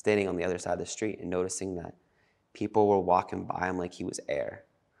standing on the other side of the street and noticing that people were walking by him like he was air.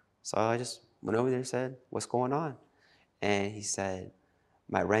 So I just went over there and said, what's going on? And he said,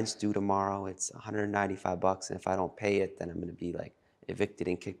 my rent's due tomorrow. It's $195. And if I don't pay it, then I'm going to be like evicted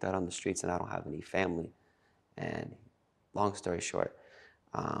and kicked out on the streets and I don't have any family. And long story short,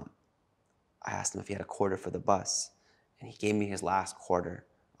 I asked him if he had a quarter for the bus. And he gave me his last quarter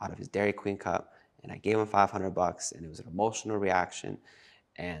out of his Dairy Queen cup. And I gave him $500 and it was an emotional reaction.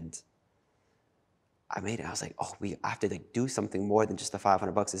 And I was like, oh, we have to like do something more than just the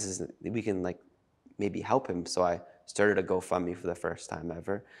 $500. This isn't, we can like maybe help him. So I started a GoFundMe for the first time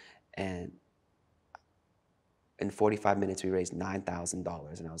ever. And in 45 minutes, we raised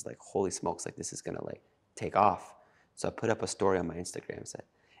 $9,000. And I was like, holy smokes, like this is gonna like take off. So I put up a story on my Instagram and said,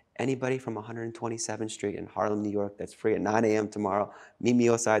 anybody from 127th Street in Harlem, New York, that's free at 9 a.m. tomorrow, meet me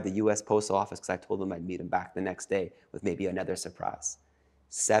outside the US Postal Office, because I told them I'd meet him back the next day with maybe another surprise.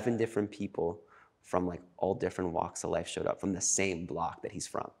 7 different people from like all different walks of life showed up from the same block that he's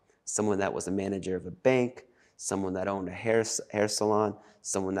from. Someone that was a manager of a bank, someone that owned a hair salon,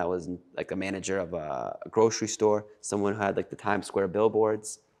 someone that was like a manager of a grocery store, someone who had like the Times Square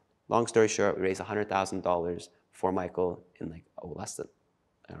billboards. Long story short, we raised $100,000 for Michael in like less than,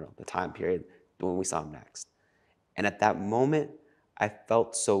 I don't know, the time period when we saw him next. And at that moment, I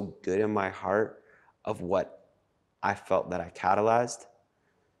felt so good in my heart of what I felt that I catalyzed,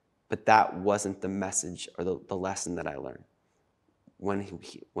 but that wasn't the message or the lesson that I learned.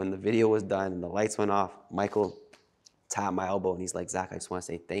 When the video was done and the lights went off, Michael tapped my elbow and he's like, Zach, I just want to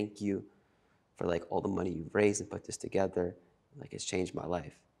say thank you for like all the money you've raised and put this together. Like it's changed my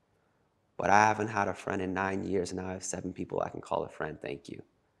life. But I haven't had a friend in 9 years and now I have 7 people I can call a friend, thank you.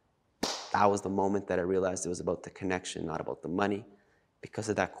 That was the moment that I realized it was about the connection, not about the money. Because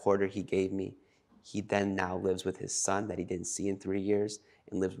of that quarter he gave me, he then now lives with his son that he didn't see in 3 years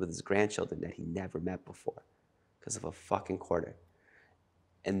and lives with his grandchildren that he never met before because of a fucking quarter.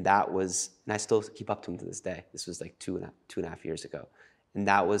 And that was, and I still keep up to him to this day. This was like two and a half years ago. And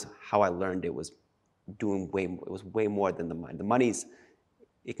that was how I learned it was doing it was way more than the money. The money's,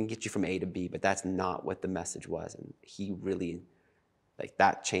 it can get you from A to B, but that's not what the message was. And he really, like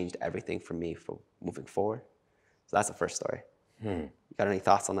that changed everything for me for moving forward. So that's the first story. You got any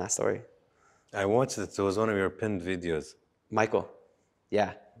thoughts on that story? I watched it. It was one of your pinned videos. Michael,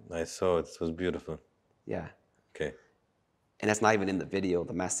 yeah. I saw it. It was beautiful. Yeah. Okay. And that's not even in the video,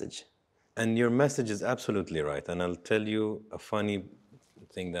 the message. And your message is absolutely right. And I'll tell you a funny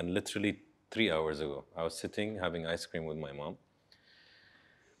thing that literally 3 hours ago, I was sitting having ice cream with my mom.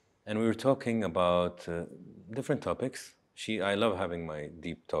 And we were talking about different topics. I love having my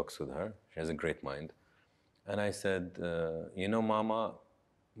deep talks with her. She has a great mind. And I said, you know, Mama,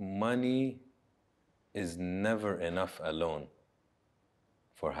 money is never enough alone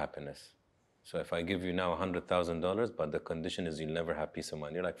for happiness. So if I give you now $100,000, but the condition is you'll never have peace of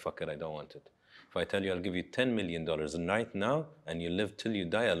mind, you're like, fuck it, I don't want it. If I tell you I'll give you $10 million right now and you live till you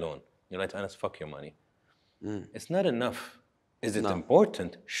die alone, you're like, Anas, fuck your money. It's not enough. Is it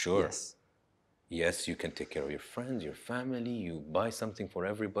important? Sure. Yes. Yes, you can take care of your friends, your family, you buy something for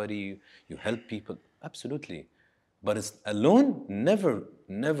everybody, you help people, absolutely. But it's alone,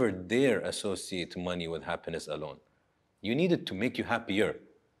 never dare associate money with happiness alone. You need it to make you happier.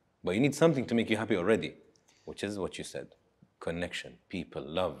 But you need something to make you happy already, which is what you said. Connection, people,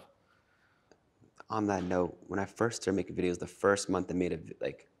 love. On that note, when I first started making videos, the first month I made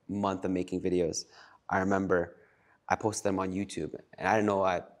month of making videos, I remember I posted them on YouTube and I didn't know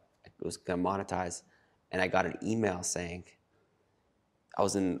I was gonna monetize. And I got an email saying, I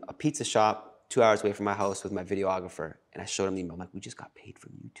was in a pizza shop 2 hours away from my house with my videographer. And I showed him the email. I'm like, we just got paid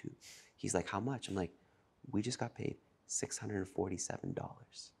from YouTube. He's like, how much? I'm like, we just got paid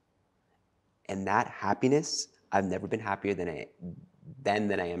 $647. And that happiness, I've never been happier than I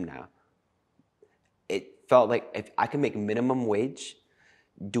am now. It felt like if I could make minimum wage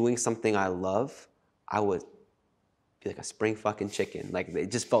doing something I love, I would be like a spring fucking chicken. Like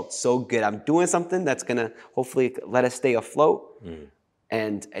it just felt so good. I'm doing something that's gonna hopefully let us stay afloat.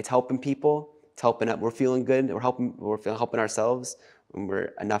 And it's helping people, it's helping up. We're feeling good, we're helping ourselves, and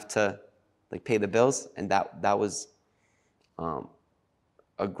we're enough to like pay the bills. And that was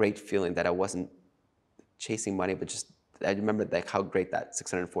a great feeling that I wasn't chasing money, but just I remember like how great that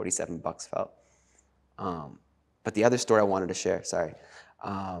 $647 felt. But the other story I wanted to share, sorry,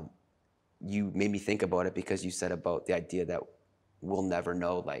 you made me think about it because you said about the idea that we'll never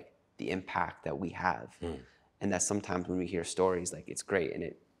know like the impact that we have. And that sometimes when we hear stories, like it's great and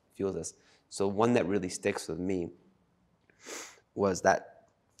it fuels us. So one that really sticks with me was that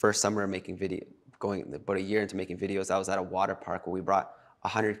first summer making video, going about a year into making videos, I was at a water park where we brought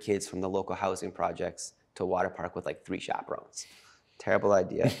 100 kids from the local housing projects to a water park with like 3 chaperones. Terrible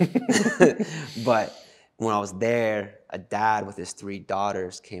idea. But when I was there, a dad with his 3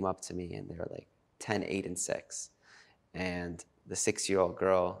 daughters came up to me and they were like 10, 8, and 6. And the 6-year-old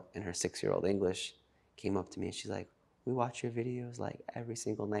girl in her 6-year-old English came up to me and she's like, we watch your videos like every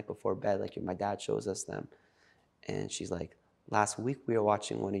single night before bed, like my dad shows us them. And she's like, last week we were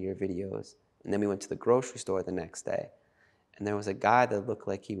watching one of your videos and then we went to the grocery store the next day. And there was a guy that looked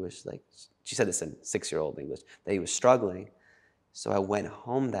like he was like, she said this in 6-year-old English, that he was struggling. So I went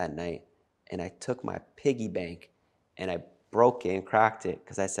home that night and I took my piggy bank and I broke it and cracked it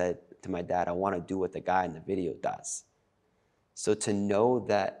because I said to my dad, I want to do what the guy in the video does. So to know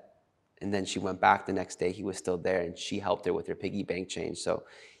that, and then she went back the next day, he was still there and she helped her with her piggy bank change. So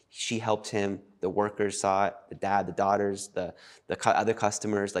she helped him, the workers saw it, the dad, the daughters, the other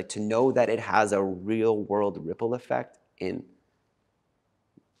customers, like to know that it has a real world ripple effect in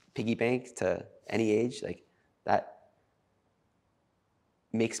piggy bank to any age, like that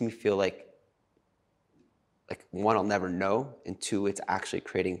makes me feel like one, I'll never know, and 2, it's actually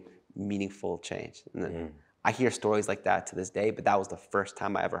creating meaningful change. And then I hear stories like that to this day, but that was the first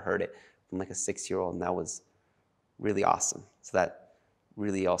time I ever heard it from like a 6-year-old, and that was really awesome. So that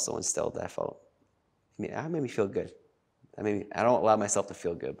really also instilled that I felt, I mean, that made me feel good. That made me, I don't allow myself to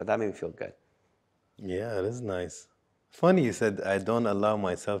feel good, but that made me feel good. Yeah, it is nice. Funny you said, I don't allow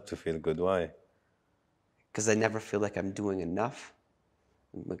myself to feel good. Why? Because I never feel like I'm doing enough.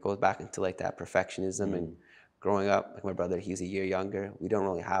 It goes back into like that perfectionism and growing up, like my brother, he's a year younger. We don't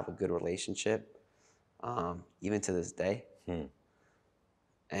really have a good relationship, even to this day.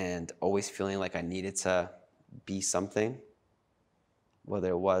 And always feeling like I needed to be something, whether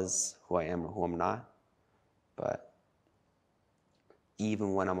it was who I am or who I'm not. But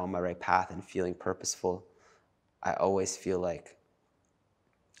even when I'm on my right path and feeling purposeful, I always feel like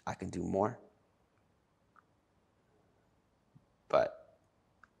I can do more. But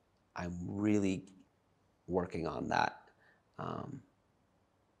I'm really working on that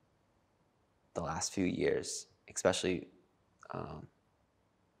the last few years, especially,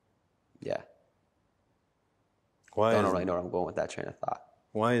 yeah. Why Don't really know where I'm going with that train of thought.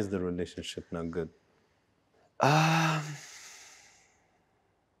 Why is the relationship not good?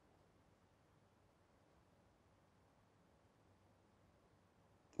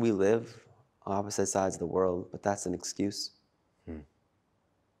 We live on opposite sides of the world, but that's an excuse.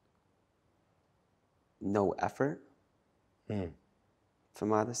 No effort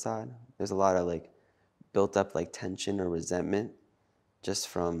from either side. There's a lot of like built up like tension or resentment just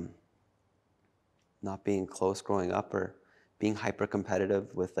from not being close growing up or being hyper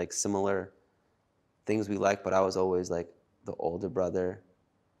competitive with like similar things we like, but I was always like the older brother,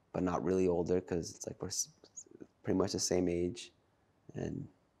 but not really older because it's like we're pretty much the same age. And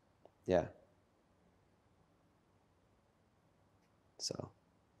yeah. So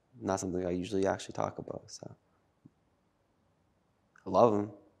not something I usually actually talk about. So I love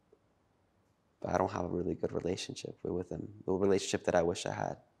him, but I don't have a really good relationship with him. The relationship that I wish I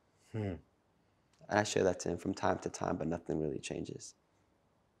had. And I share that to him from time to time, but nothing really changes.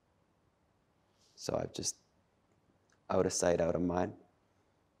 So I've just out of sight, out of mind.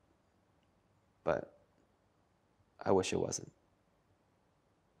 But I wish it wasn't.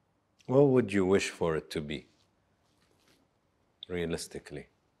 What would you wish for it to be, realistically?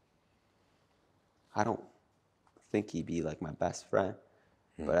 I don't think he'd be like my best friend,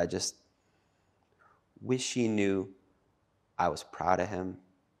 but I just wish he knew I was proud of him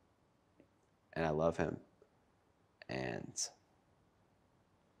and I love him and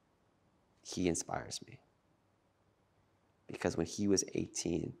he inspires me. Because when he was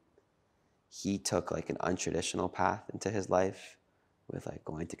 18, he took like an untraditional path into his life with like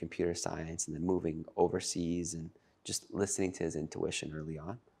going to computer science and then moving overseas and just listening to his intuition early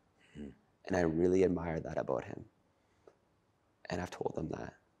on. And I really admire that about him. And I've told him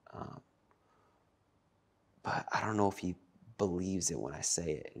that. But I don't know if he believes it when I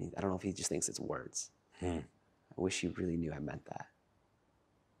say it. And I don't know if he just thinks it's words. I wish he really knew I meant that.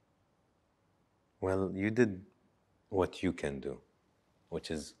 Well, you did what you can do, which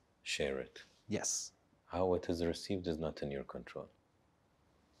is share it. Yes. How it is received is not in your control.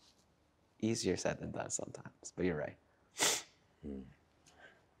 Easier said than done sometimes, but you're right.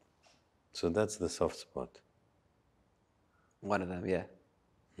 So that's the soft spot. One of them, yeah.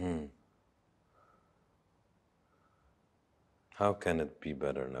 How can it be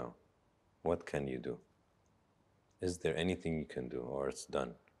better now? What can you do? Is there anything you can do, or it's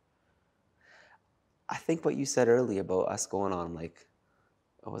done? I think what you said earlier about us going on like,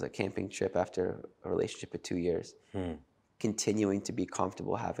 what was a camping trip after a relationship of 2 years, continuing to be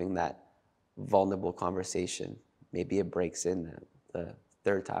comfortable having that vulnerable conversation. Maybe it breaks in the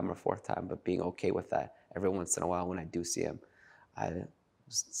third time or fourth time, but being okay with that every once in a while when I do see him. I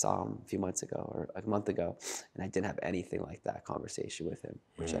saw him a few months ago or a month ago, and I didn't have anything like that conversation with him,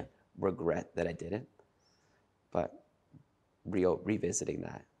 which I regret that I didn't. But revisiting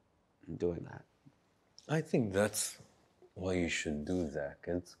that and doing that. I think that's what you should do, Zach.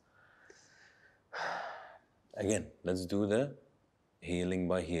 It's, again, let's do the healing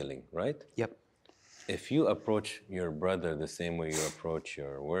by healing, right? Yep. If you approach your brother the same way you approach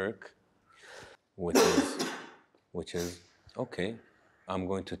your work, which is okay, I'm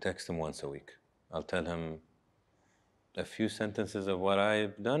going to text him once a week. I'll tell him a few sentences of what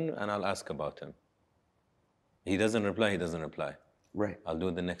I've done, and I'll ask about him. He doesn't reply, he doesn't reply. Right. I'll do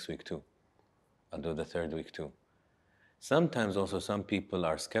it the next week too. I'll do it the third week too. Sometimes also some people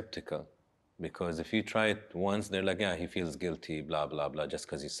are skeptical, because if you try it once, they're like, yeah, he feels guilty, blah, blah, blah, just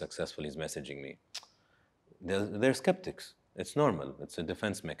because he's successful, he's messaging me. They're skeptics. It's normal. It's a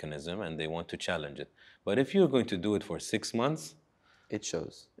defense mechanism, and they want to challenge it. But if you're going to do it for 6 months, it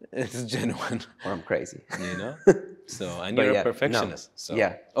shows. It's genuine. Or I'm crazy. You know? So, and But you're yeah, a perfectionist. no. So.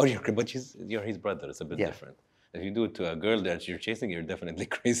 Yeah. Oh, but you're his brother. It's a bit different. If you do it to a girl that you're chasing, you're definitely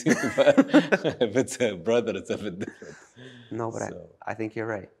crazy. But if it's a brother, it's a bit different. No, but I think you're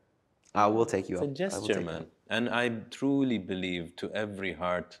right. I will take you up. It's a gesture, man. And I truly believe to every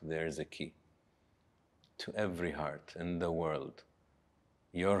heart there's a key. To every heart in the world.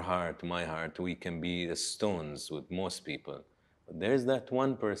 Your heart, my heart, we can be stones with most people. But there's that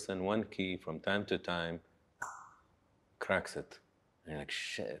one person, one key, from time to time, cracks it. And you're like,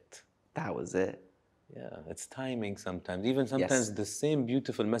 shit. That was it. Yeah, it's timing sometimes. Even sometimes the same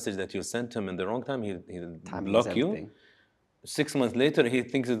beautiful message that you sent him in the wrong time, he'll block you. 6 months later, he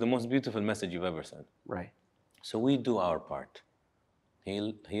thinks it's the most beautiful message you've ever sent. Right. So we do our part.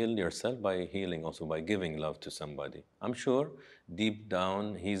 Heal yourself by healing, also by giving love to somebody. I'm sure deep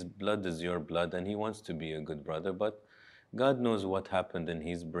down his blood is your blood and he wants to be a good brother, but God knows what happened in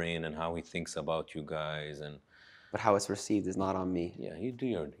his brain and how he thinks about you guys. But how it's received is not on me. Yeah, you do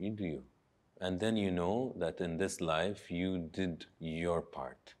you. And then you know that in this life you did your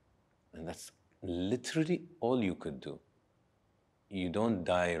part. And that's literally all you could do. You don't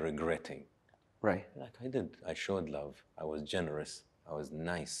die regretting. Right. Like I did. I showed love. I was generous. I was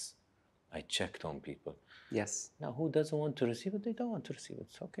nice. I checked on people. Yes. Now, who doesn't want to receive it? They don't want to receive it.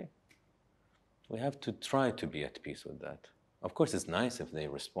 It's okay. We have to try to be at peace with that. Of course, it's nice if they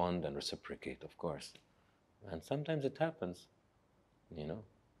respond and reciprocate, of course. And sometimes it happens, you know.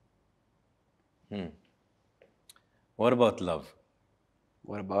 What about love?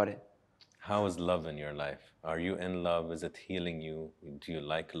 What about it? How is love in your life? Are you in love? Is it healing you? Do you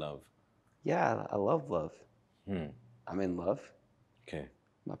like love? Yeah, I love love. I'm in love. Okay.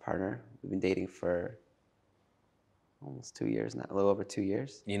 My partner, we've been dating for almost 2 years now, a little over 2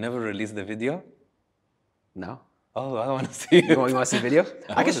 years. You never released the video? No. Oh, I want to see it. You want to see the video?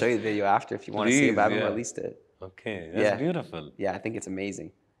 I can show you the video after if you want to see it, but I haven't released it. Okay, that's beautiful. Yeah, I think it's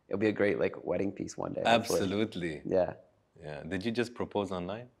amazing. It'll be a great wedding piece one day. Absolutely. Hopefully. Yeah. Yeah. Did you just propose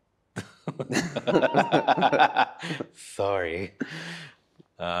online? Sorry.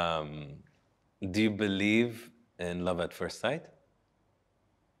 Do you believe in love at first sight?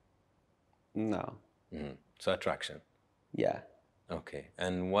 No. So attraction. Yeah. Okay.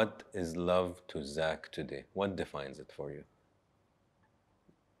 And what is love to Zach today? What defines it for you?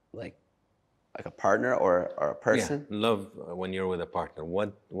 Like a partner or a person? Yeah. Love when you're with a partner.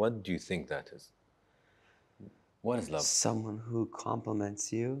 What do you think that is? What is love? Someone who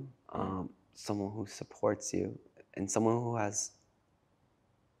compliments you, someone who supports you, and someone who has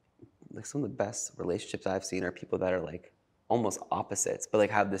some of the best relationships I've seen are people that are almost opposites, but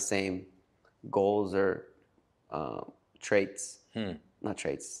have the same goals or traits, not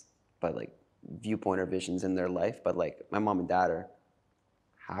traits, but viewpoint or visions in their life. But my mom and dad are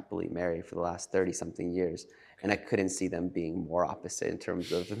happily married for the last 30-something years, and I couldn't see them being more opposite in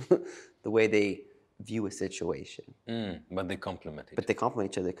terms of the way they view a situation. But they complement each other. But they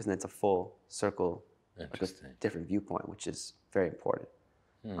complement each other because then it's a full circle, a different viewpoint, which is very important.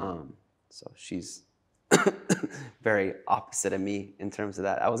 So she's very opposite of me in terms of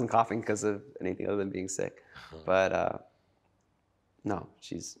that. I wasn't coughing because of anything other than being sick. But no,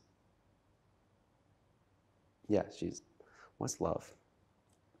 she's, what's love?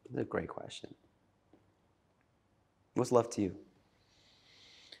 That's a great question. What's love to you?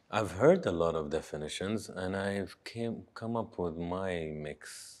 I've heard a lot of definitions, and I've come up with my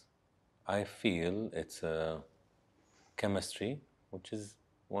mix. I feel it's a chemistry, which is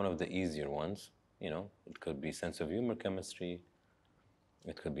one of the easier ones. You know, it could be sense of humor chemistry.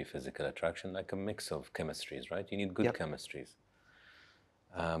 It could be physical attraction, like a mix of chemistries, right? You need good chemistries.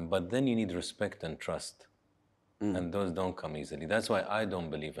 But then you need respect and trust. And those don't come easily. That's why I don't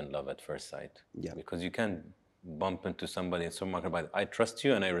believe in love at first sight. Yeah. Because you can't bump into somebody in supermarket, but I trust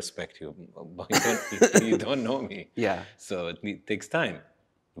you and I respect you, but you don't know me. Yeah. So it takes time.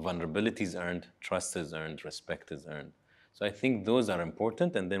 Vulnerability is earned, trust is earned, respect is earned. So I think those are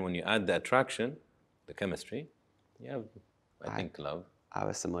important. And then when you add the attraction, the chemistry, you have, I think, love. I have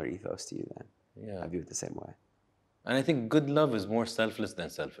a similar ethos to you then. Yeah. I view it the same way. And I think good love is more selfless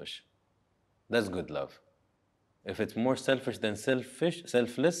than selfish. That's good love. If it's more selfish than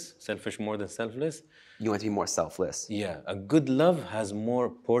selfish more than selfless. You want to be more selfless. Yeah, a good love has more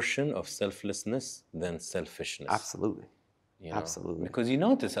portion of selflessness than selfishness. Absolutely. You know? Absolutely. Because you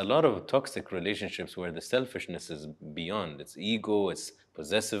notice a lot of toxic relationships where the selfishness is beyond. It's ego, it's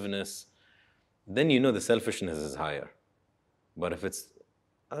possessiveness. Then you know the selfishness is higher. But if it's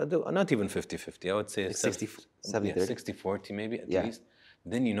not even 50-50, I would say Like 60-70-30. 60-40 maybe at Yeah. least,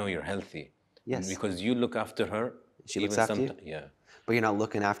 then you know you're healthy. Yes. Because you look after her. She looks after you? Yeah. But you're not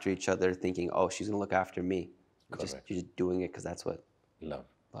looking after each other thinking, oh, she's going to look after me. You're just doing it because that's what love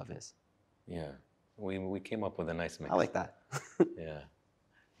is. Yeah. We came up with a nice mix. I like that. Yeah.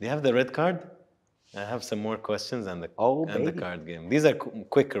 Do you have the red card? I have some more questions and the card game. These are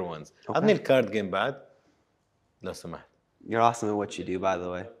quicker ones. عطني الكارد game بعد لو سمحت. You're awesome at what you do, by the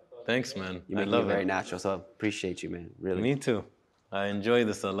way. Thanks, man. You make it very natural, so I appreciate you, man. Really. Me too. I enjoy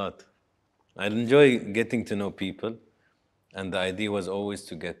this a lot. I enjoy getting to know people, and the idea was always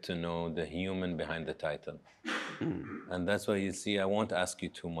to get to know the human behind the title. And that's why you see, I won't ask you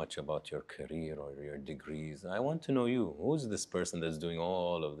too much about your career or your degrees. I want to know you. Who's this person that's doing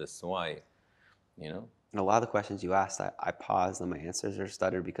all of this? Why? You know? And a lot of the questions you asked, I paused and my answers are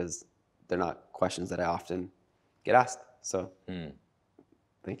stuttered because they're not questions that I often get asked. So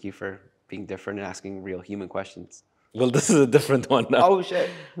thank you for being different and asking real human questions. Well, this is a different one now. Oh, shit.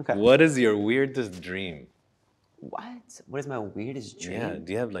 Okay. What is your weirdest dream? What? What is my weirdest dream? Yeah,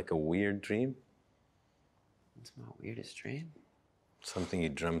 do you have like a weird dream? What's my weirdest dream? Something you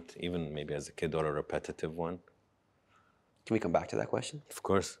dreamt, even maybe as a kid, or a repetitive one? Can we come back to that question? Of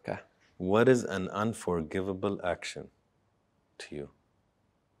course. Okay. What is an unforgivable action to you?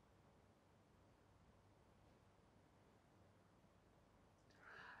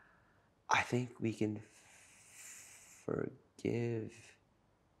 I think we can forgive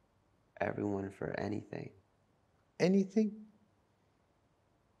everyone for anything. Anything?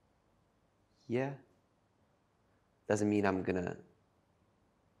 Yeah. Doesn't mean I'm gonna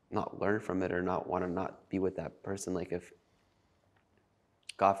not learn from it or not want to not be with that person. Like if,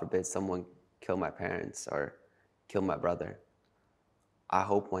 God forbid, someone kill my parents or kill my brother, I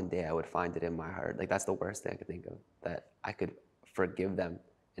hope one day I would find it in my heart. Like that's the worst thing I could think of, that I could forgive them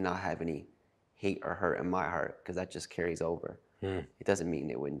and not have any hate or hurt in my heart, because that just carries over. It doesn't mean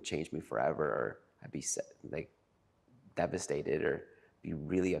it wouldn't change me forever or I'd be like devastated or be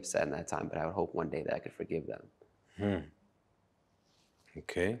really upset in that time, but I would hope one day that I could forgive them.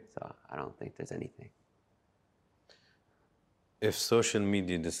 Okay. So I don't think there's anything. If social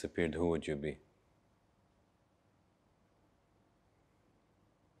media disappeared, who would you be?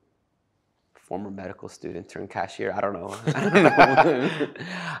 Former medical student turned cashier. I don't know.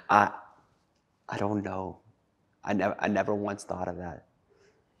 I don't know. I never once thought of that.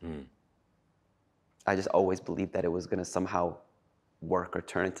 I just always believed that it was going to somehow work or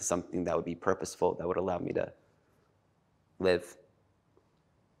turn into something that would be purposeful, that would allow me to live.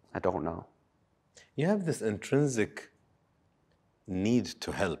 I don't know. You have this intrinsic need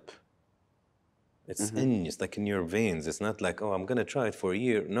to help. It's in you. It's like in your veins. It's not like, oh, I'm going to try it for a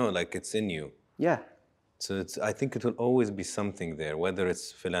year. No, like it's in you. Yeah. So I think it will always be something there, whether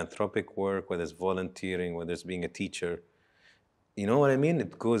it's philanthropic work, whether it's volunteering, whether it's being a teacher. You know what I mean?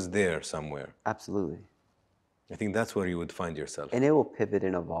 It goes there somewhere. Absolutely. I think that's where you would find yourself. And it will pivot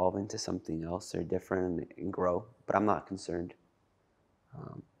and evolve into something else or different and grow, but I'm not concerned.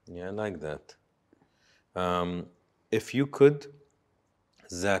 Yeah, I like that. If you could,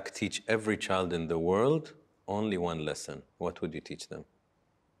 Zach, teach every child in the world only one lesson, what would you teach them?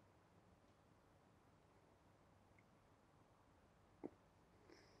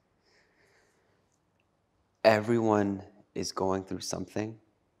 Everyone is going through something.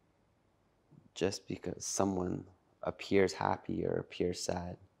 Just because someone appears happy or appears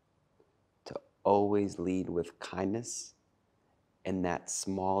sad, to always lead with kindness And that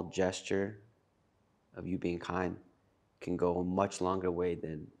small gesture of you being kind can go a much longer way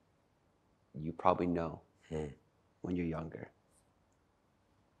than you probably know when you're younger.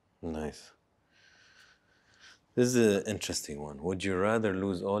 Nice. This is an interesting one. Would you rather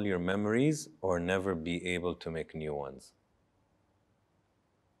lose all your memories or never be able to make new ones?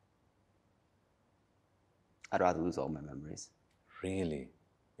 I'd rather lose all my memories. Really?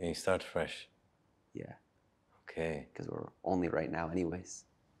 And you start fresh? Yeah. Okay. Because we're only right now anyways.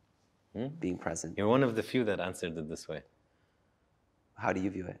 Being present. You're one of the few that answered it this way. How do you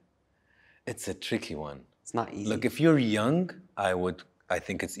view it? It's a tricky one. It's not easy. Look, if you're young, I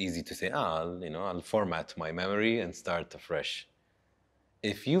think it's easy to say, I'll format my memory and start afresh.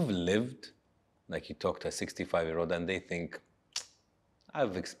 If you've lived, like you talk to a 65-year-old and they think,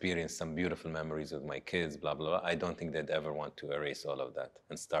 I've experienced some beautiful memories with my kids, blah, blah, blah. I don't think they'd ever want to erase all of that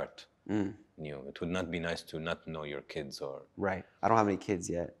and start new. It would not be nice to not know your kids or... Right. I don't have any kids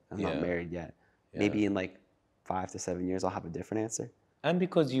yet. I'm not married yet. Maybe in like 5 to 7 years, I'll have a different answer. And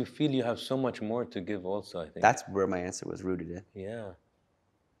because you feel you have so much more to give also, I think. That's where my answer was rooted in. Yeah.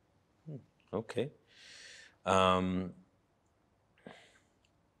 Okay.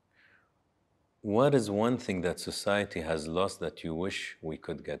 What is one thing that society has lost that you wish we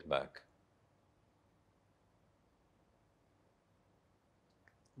could get back?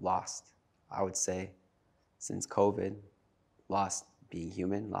 Lost, I would say, since COVID, lost being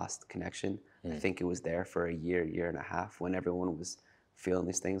human, lost connection. I think it was there for a year and a half when everyone was feeling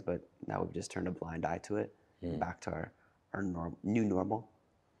these things, but now we've just turned a blind eye to it, back to our new normal.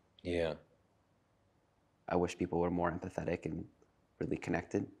 Yeah. I wish people were more empathetic and really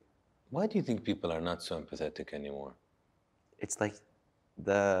connected. Why do you think people are not so empathetic anymore? It's like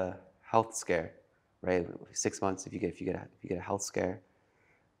the health scare, right? 6 months, if you get a health scare,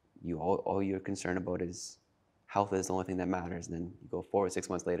 all you're concerned about is health is the only thing that matters. And then you go forward 6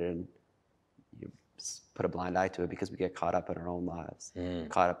 months later and you put a blind eye to it because we get caught up in our own lives,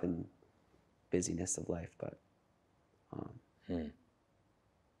 caught up in busyness of life. But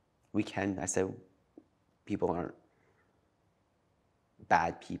I say people aren't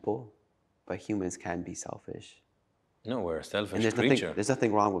bad people, but humans can be selfish. No, we're a selfish and creature. There's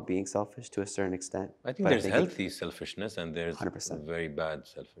nothing wrong with being selfish to a certain extent. I think there's healthy selfishness and there's 100%. very bad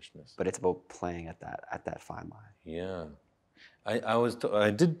selfishness. But it's about playing at that fine line. Yeah. I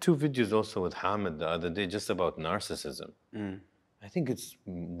did 2 videos also with Hamid the other day just about narcissism. I think it's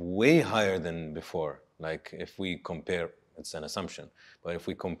way higher than before. Like if we compare, it's an assumption, but if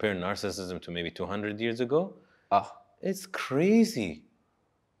we compare narcissism to maybe 200 years ago, it's crazy.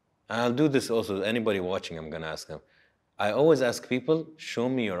 I'll do this also. Anybody watching, I'm going to ask them. I always ask people, show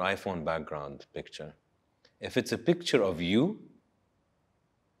me your iPhone background picture. If it's a picture of you,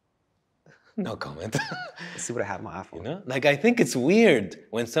 no comment. Let's see what I have on my iPhone. You know? Like, I think it's weird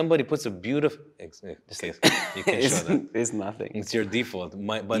when somebody puts a beautiful... You can show that. It's nothing. It's your default.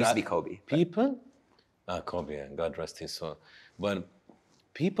 But it used to be Kobe. People... Kobe, God rest his soul. But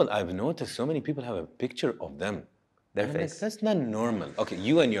people, I've noticed so many people have a picture of them. Their face. Like, that's not normal. Okay,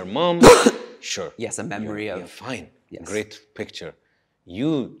 you and your mom, sure. Yes, a memory of... Yeah, fine. Yes. Great picture.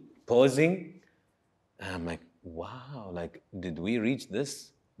 You posing, and I'm like, wow, like, did we reach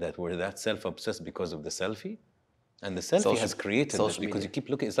this? That we're that self-obsessed because of the selfie? And the selfie has created this because you keep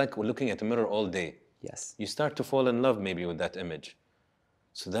looking, it's like we're looking at a mirror all day. Yes. You start to fall in love maybe with that image.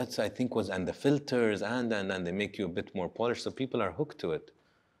 So that's, I think, and the filters, and they make you a bit more polished, so people are hooked to it.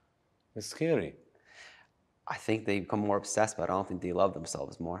 It's scary. I think they become more obsessed, but I don't think they love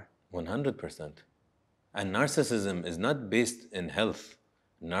themselves more. 100%. And narcissism is not based in health.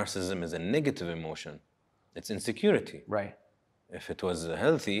 Narcissism is a negative emotion. It's insecurity. Right. If it was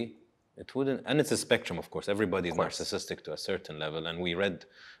healthy, it wouldn't, and it's a spectrum, of course. Everybody is narcissistic to a certain level, and we read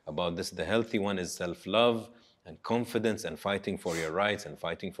about this. The healthy one is self-love and confidence and fighting for your rights and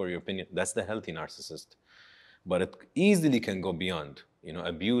fighting for your opinion. That's the healthy narcissist. But it easily can go beyond, you know,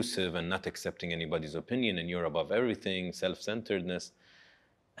 abusive and not accepting anybody's opinion, and you're above everything, self-centeredness.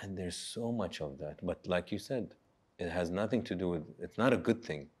 And there's so much of that. But like you said, it has nothing to do with, it's not a good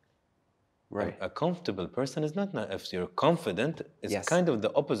thing. Right. A comfortable person is not, if you're confident, it's kind of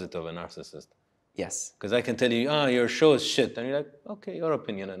the opposite of a narcissist. Yes. Because I can tell you, your show is shit. And you're like, okay, your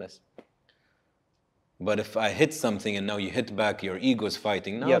opinion, Anas. But if I hit something and now you hit back, your ego's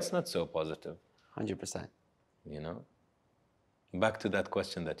fighting, now it's not so positive. 100%. You know? Back to that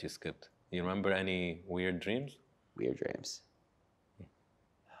question that you skipped. You remember any weird dreams? Weird dreams.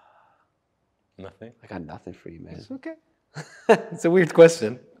 Nothing? I got nothing for you, man. It's okay. It's a weird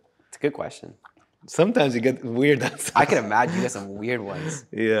question. It's a good question. Sometimes you get weird answers. I can imagine you get some weird ones.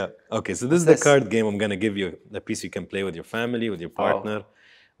 Yeah. Okay, so this is the card game. I'm going to give you a piece you can play with your family, with your partner,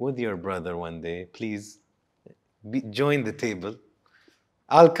 with your brother one day. Please join the table.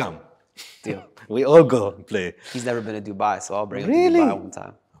 I'll come. Deal. We all go and play. He's never been to Dubai, so I'll bring him Really? to Dubai one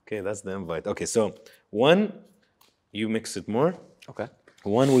time. Okay, that's the invite. Okay, so one, you mix it more. Okay.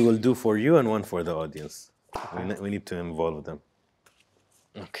 One we will do for you and one for the audience. Okay. We need to involve them.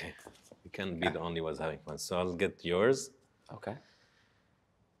 Okay. We can't be the only ones having fun. So I'll get yours. Okay.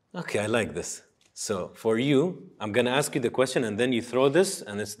 Okay, I like this. So for you, I'm going to ask you the question and then you throw this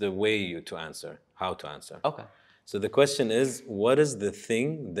and it's the way you to answer, how to answer. Okay. So the question is, what is the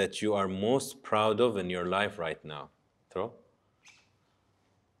thing that you are most proud of in your life right now? Throw.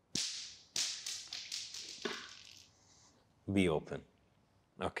 Be open.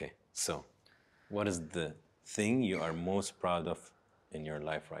 Okay, so what is the thing you are most proud of in your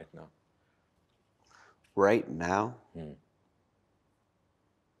life right now? Right now,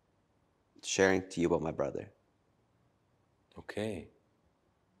 sharing to you about my brother. Okay.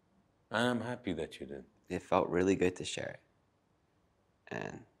 And I'm happy that you did. It felt really good to share it.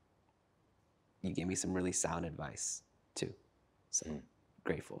 And you gave me some really sound advice too. So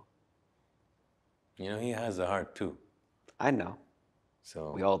grateful. You know, he has a heart too. I know.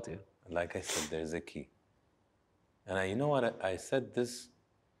 So We all do. like I said, there's a key. And you know what? I said this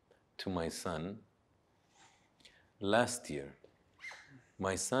to my son last year.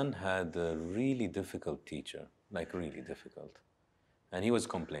 My son had a really difficult teacher, like really difficult. And he was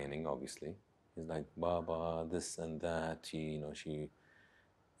complaining, obviously. He's like, Baba, this and that. She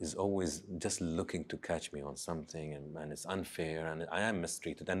is always just looking to catch me on something, and it's unfair, and I am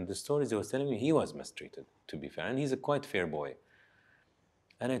mistreated. And the stories he was telling me, he was mistreated, to be fair. And he's a quite fair boy.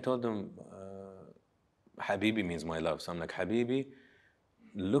 And I told him, Habibi means my love. So I'm like, Habibi,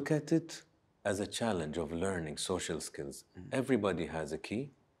 look at it as a challenge of learning social skills. Everybody has a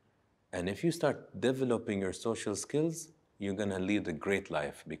key. And if you start developing your social skills, you're going to lead a great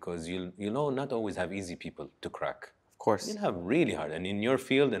life, because you'll not always have easy people to crack. Of course. You'll have really hard. And in your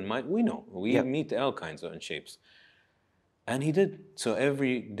field and mine, we know. We meet all kinds of shapes. And he did. So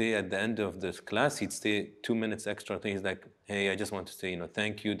every day at the end of the class, he'd stay 2 minutes extra. He's like, hey, I just want to say,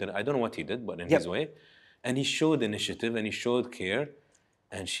 thank you. I don't know what he did, but in his way. And he showed initiative and he showed care.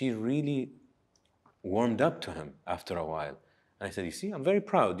 And she really warmed up to him after a while. And I said, you see, I'm very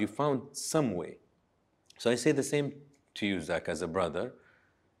proud. You found some way. So I say the same to you, Zach, as a brother.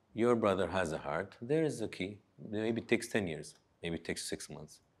 Your brother has a heart. There is a key. Maybe it takes 10 years. Maybe it takes 6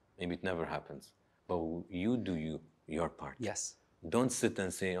 months. Maybe it never happens. But you do your part. Yes. Don't sit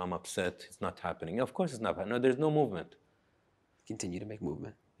and say, I'm upset, it's not happening. Of course it's not happening. No, there's no movement. Continue to make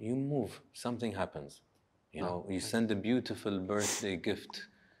movement. You move, something happens. You send a beautiful birthday gift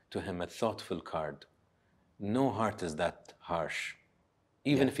to him, a thoughtful card. No heart is that harsh.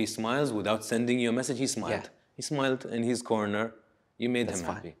 Even if he smiles without sending you a message, he smiled. He smiled in his corner. You made him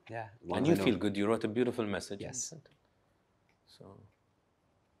happy. Yeah. And you feel good. You wrote a beautiful message. Yes. So,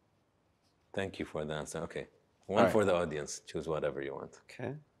 thank you for the answer. Okay. One for the audience. Choose whatever you want.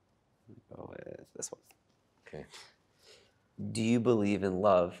 Okay. Go with this one. Okay. Do you believe in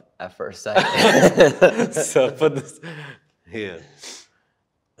love at first sight? So put this here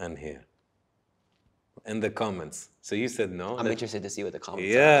and here. In the comments. So you said no. I'm interested to see what the comments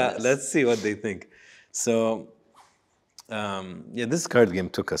are. Yeah, let's see what they think. So, this card game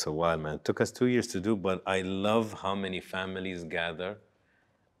took us a while, man. It took us 2 years to do, but I love how many families gather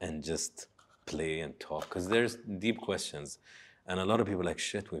and just play and talk, because there's deep questions. And a lot of people are like,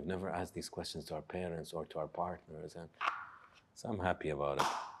 shit, we've never asked these questions to our parents or to our partners. And so I'm happy about it.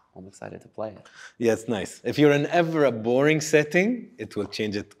 I'm excited to play it. Yeah, it's nice. If you're in ever a boring setting, it will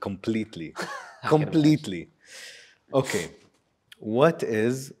change it completely. Completely. Okay. What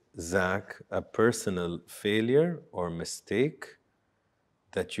is, Zach, a personal failure or mistake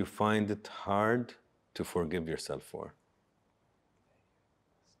that you find it hard to forgive yourself for?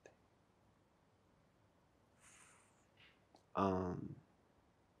 I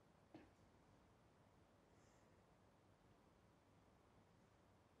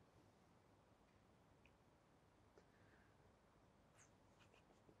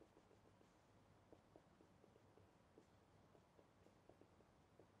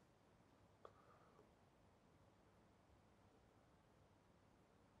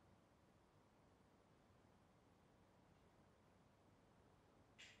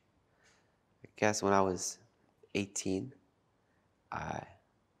guess when I was 18, I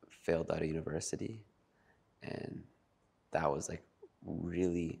failed out of university, and that was like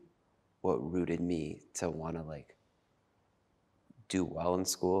really what rooted me to want to like do well in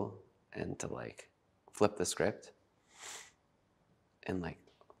school and to like flip the script and like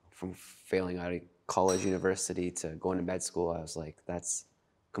from failing out of college, university to going to med school, I was like, that's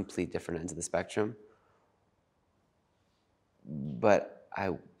complete different ends of the spectrum. But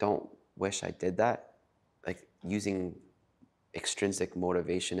I don't wish I did that. Like using extrinsic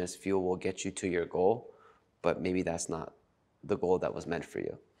motivation as fuel will get you to your goal, but maybe that's not the goal that was meant for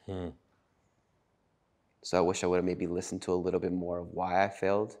you. So I wish I would have maybe listened to a little bit more of why I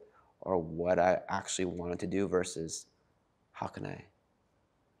failed or what I actually wanted to do versus how can I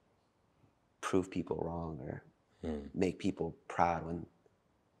prove people wrong or make people proud when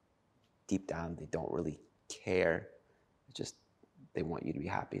deep down they don't really care. It's just they want you to be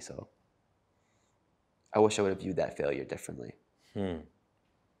happy. So I wish I would have viewed that failure differently.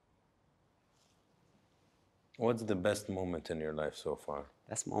 What's the best moment in your life so far?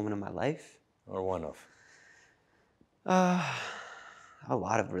 Best moment of my life? Or one of? A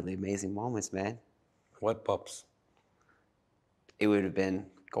lot of really amazing moments, man. What pops? It would have been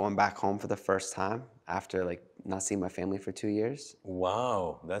going back home for the first time after like not seeing my family for 2 years.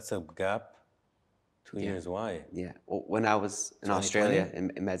 Wow, that's a gap. 2 years, why? Yeah, well, when I was in 2020? Australia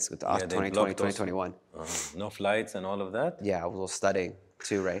in med school, 2020, 2021. No flights and all of that? Yeah, I was studying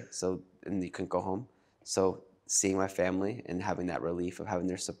too, right? So, and you couldn't go home. So seeing my family and having that relief of having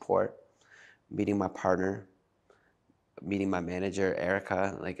their support, meeting my partner, meeting my manager,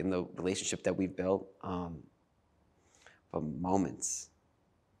 Erica, like in the relationship that we've built, but moments.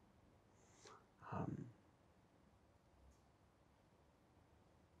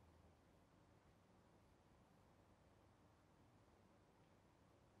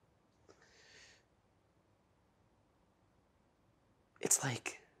 It's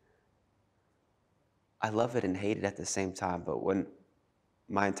like, I love it and hate it at the same time, but when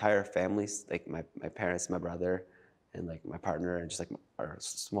my entire family's, like my parents, my brother, and like my partner, and just like our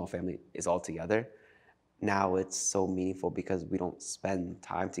small family is all together, now it's so meaningful because we don't spend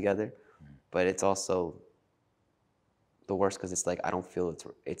time together, but it's also the worst because it's like, I don't feel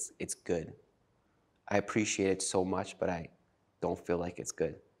it's good. I appreciate it so much, but I don't feel like it's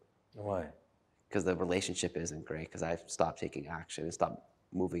good. Why? Because the relationship isn't great, because I've stopped taking action and stopped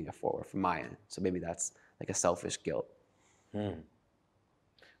moving it forward from my end. So maybe that's like a selfish guilt.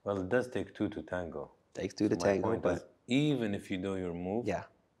 Well, it does take two to tango. Takes two to My tango, point but is, even if you do your move, yeah,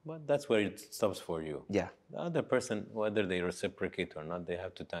 but that's where it stops for you. yeah, The other person, whether they reciprocate or not, they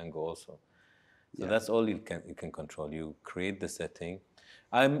have to tango also. So Yeah. that's all you can control. You create the setting.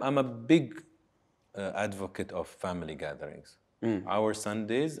 I'm a big advocate of family gatherings. Our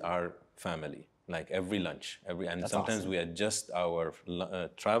Sundays are family, like every lunch, and That's sometimes awesome. we adjust our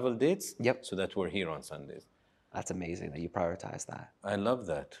travel dates Yep. so that we're here on Sundays. That's amazing that you prioritize that. I love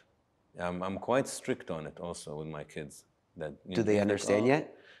that. I'm quite strict on it also with my kids. That Do they understand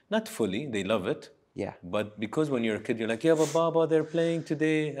yet? Not fully. They love it. Yeah. But because when you're a kid, you're like, yeah, but Baba, they're playing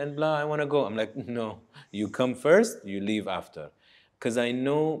today and blah, I want to go. I'm like, no, you come first, you leave after. Because I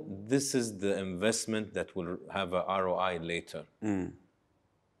know this is the investment that will have a ROI later.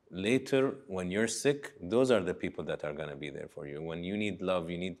 Later, when you're sick, those are the people that are going to be there for you. When you need love,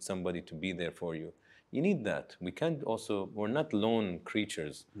 you need somebody to be there for you. You need that. We're not lone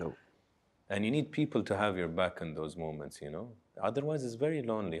creatures. No. And you need people to have your back in those moments, Otherwise, it's very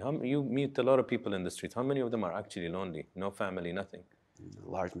lonely. You meet a lot of people in the streets. How many of them are actually lonely? No family, nothing. A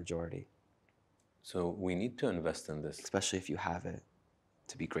large majority. So we need to invest in this. Especially if you have it,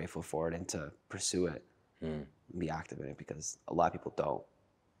 to be grateful for it and to pursue it, and be active in it, because a lot of people don't.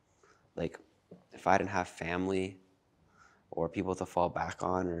 Like, if I didn't have family or people to fall back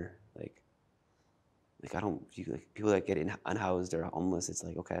on, or people that get unhoused or homeless, it's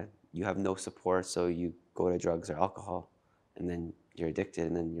like, okay, you have no support, so you go to drugs or alcohol, and then you're addicted,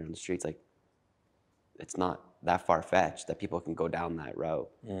 and then you're on the streets. Like, it's not that far-fetched that people can go down that road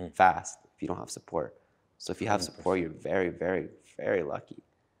fast if you don't have support. So if you have support, you're very, very, very lucky,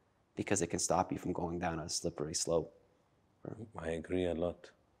 because it can stop you from going down a slippery slope. I agree a lot.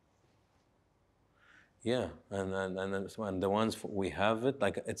 Yeah, and the ones we have it,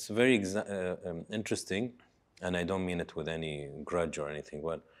 like, it's very interesting, and I don't mean it with any grudge or anything,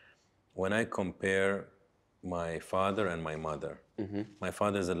 but when I compare my father and my mother, my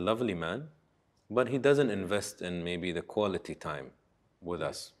father is a lovely man, but he doesn't invest in maybe the quality time with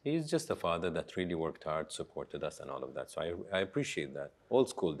us. He's just a father that really worked hard, supported us and all of that. So I appreciate that. Old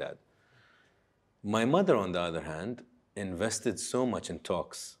school dad. My mother, on the other hand, invested so much in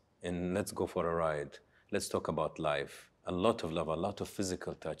talks, in let's go for a ride, let's talk about life, a lot of love, a lot of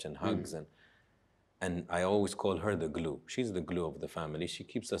physical touch and hugs. And I always call her the glue. She's the glue of the family. She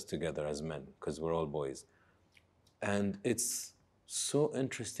keeps us together as men, because we're all boys. And it's so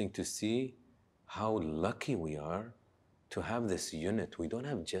interesting to see how lucky we are to have this unit. We don't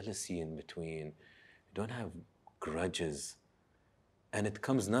have jealousy in between. We don't have grudges. And it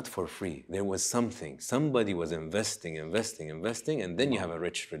comes not for free. There was something. Somebody was investing, and then you have a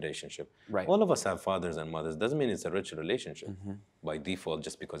rich relationship. Right. All of us have fathers and mothers. Doesn't mean it's a rich relationship by default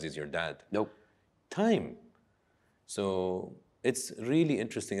just because he's your dad. Nope. Time. So it's really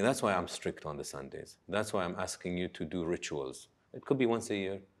interesting. And that's why I'm strict on the Sundays. That's why I'm asking you to do rituals. It could be once a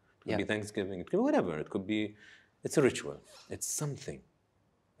year. It could be Thanksgiving. It could be whatever. It could be, it's a ritual. It's something.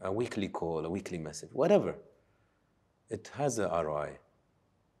 A weekly call, a weekly message, whatever. It has a ROI,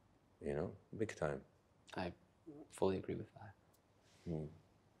 you know, big time. I fully agree with that.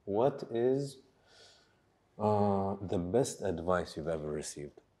 What is the best advice you've ever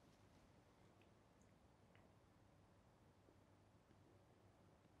received?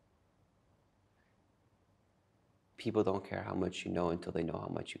 People don't care how much you know until they know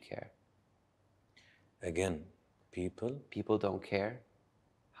how much you care. Again, people? People don't care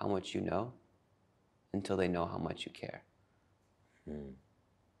how much you know until they know how much you care.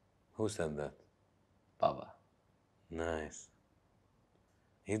 Who said that? Baba. Nice.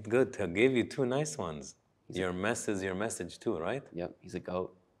 He's good. He gave you two nice ones. Your message too, right? Yep, he's a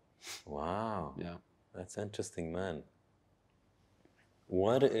goat. Wow. Yeah. That's interesting, man.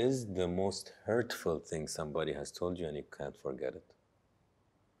 What is the most hurtful thing somebody has told you and you can't forget it?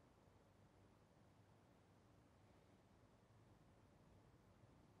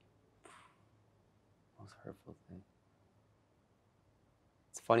 Most hurtful thing.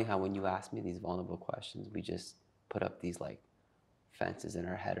 It's funny how when you ask me these vulnerable questions, we just put up these like fences in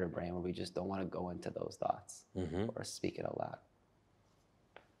our head or brain where we just don't want to go into those thoughts or speak it out loud.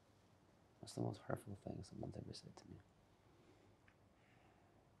 What's the most hurtful thing someone's ever said to me?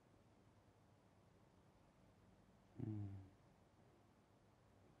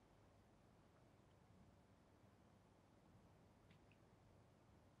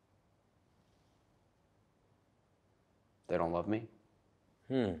 They don't love me?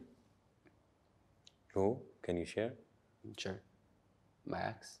 Who? Can you share? Sure. My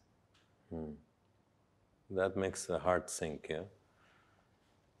ex. That makes the heart sink, yeah?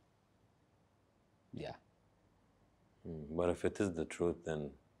 Yeah. But if it is the truth,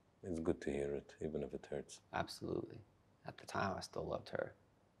 then it's good to hear it, even if it hurts. Absolutely. At the time, I still loved her.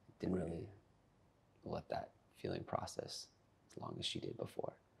 Didn't really let that feeling process as long as she did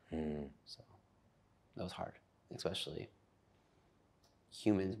before. So that was hard, especially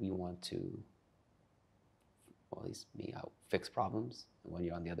humans. We want to, well, at least me, fix problems. And when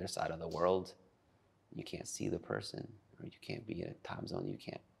you're on the other side of the world, you can't see the person, or you can't be in a time zone. You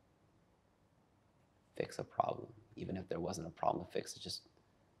can't fix a problem, even if there wasn't a problem to fix. It's just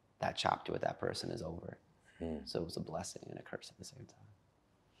that chapter with that person is over. So it was a blessing and a curse at the same time.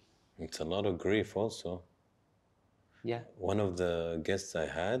 It's a lot of grief also. Yeah. One of the guests I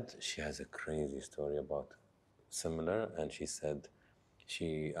had, she has a crazy story about similar, and she said,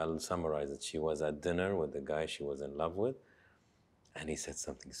 I'll summarize it. She was at dinner with the guy she was in love with, and he said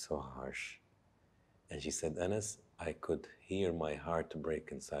something so harsh. And she said, Anas, I could hear my heart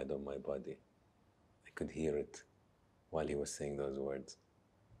break inside of my body. I could hear it while he was saying those words.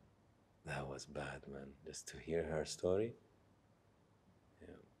 That was bad, man. Just to hear her story.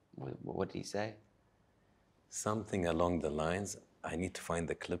 Yeah. What did he say? Something along the lines, I need to find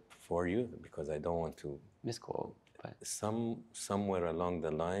the clip for you because I don't want to Misquote, but somewhere along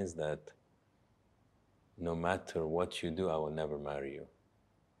the lines that no matter what you do, I will never marry you.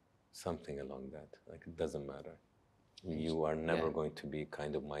 Something along that. Like, it doesn't matter. You are never going to be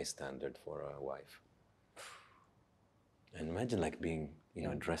kind of my standard for a wife. And imagine like being, you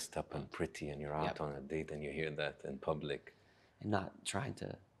know, dressed up and pretty and you're out on a date and you hear that in public. And not trying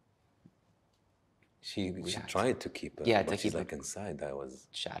to... She tried to keep it, but she's like inside, I was...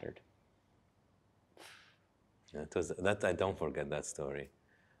 Shattered. Yeah, it was, that I don't forget that story.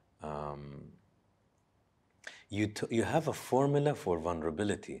 You have a formula for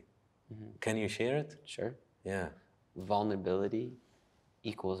vulnerability. Can you share it? Sure. Yeah. Vulnerability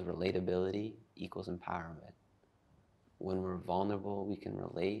equals relatability equals empowerment. When we're vulnerable, we can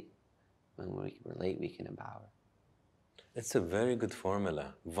relate. When we relate, we can empower. It's a very good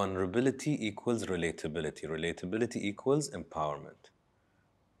formula. Vulnerability equals relatability. Relatability equals empowerment.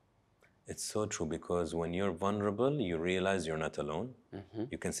 It's so true because when you're vulnerable, you realize you're not alone.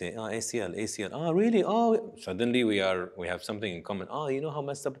 You can say, ACL. Oh, really? Oh, suddenly we have something in common. Oh, you know how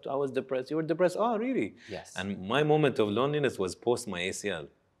messed up I was depressed. You were depressed. Oh, really? Yes. And my moment of loneliness was post my ACL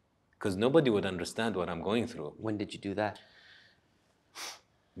because nobody would understand what I'm going through. When did you do that?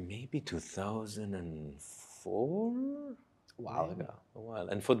 Maybe 2004? a while ago. A while.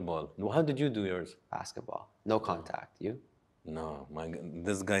 And football. How did you do yours? Basketball. No contact. You? No,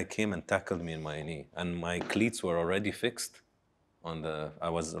 this guy came and tackled me in my knee, and my cleats were already fixed on the. I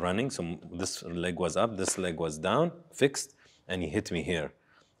was running, so this leg was up, this leg was down, fixed, and he hit me here,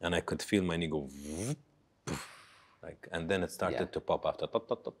 and I could feel my knee go, like, and then it started to pop after.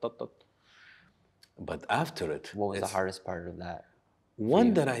 But after it, what was the hardest part of that?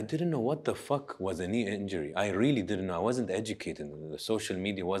 One that I didn't know what the fuck was a knee injury. I really didn't know. I wasn't educated. The social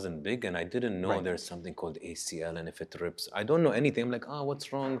media wasn't big, and I didn't know there's something called ACL, and if it rips, I don't know anything. I'm like,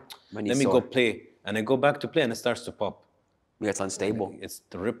 what's wrong? Let me go play. And I go back to play, and it starts to pop. Yeah, it's unstable. It's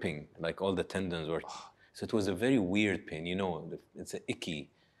ripping, like all the tendons were. So it was a very weird pain. You know, it's an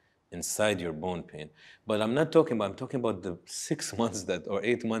icky inside your bone pain. But I'm talking about the 6 months or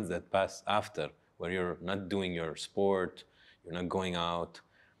 8 months that pass after, where you're not doing your sport, you're not going out.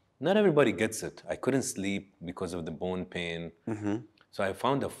 Not everybody gets it. I couldn't sleep because of the bone pain. So I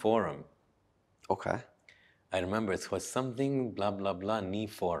found a forum. Okay. I remember it was something blah, blah, blah, knee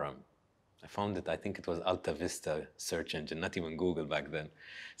forum. I found it, I think it was Alta Vista search engine, not even Google back then.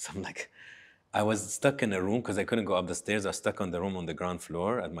 So I'm like, I was stuck in a room because I couldn't go up the stairs. I was stuck on the room on the ground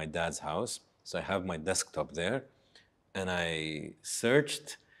floor at my dad's house. So I have my desktop there. And I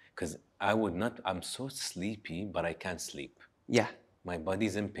searched because I'm so sleepy, but I can't sleep. Yeah. My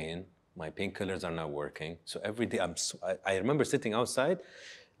body's in pain. My painkillers are not working. So every day I remember sitting outside,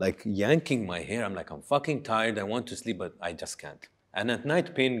 like yanking my hair. I'm like, I'm fucking tired. I want to sleep, but I just can't. And at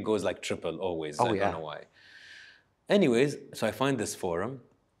night, pain goes like triple always. I don't know why. Anyways, so I find this forum.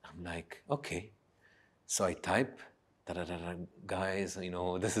 I'm like, okay. So I type, guys,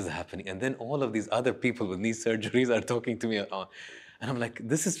 this is happening. And then all of these other people with knee surgeries are talking to me. And I'm like,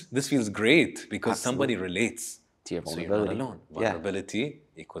 this feels great because somebody relates. To your vulnerability. So you're not alone. Vulnerability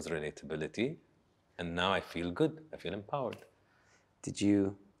equals relatability. And now I feel good. I feel empowered. Did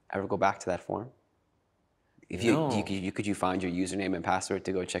you ever go back to that forum? Could you find your username and password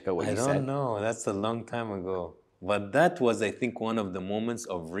to go check out what you said? I don't know. That's a long time ago. But that was, I think, one of the moments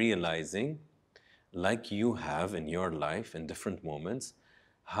of realizing, like you have in your life in different moments,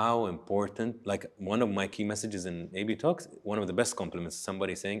 how important, like one of my key messages in AB Talks, one of the best compliments,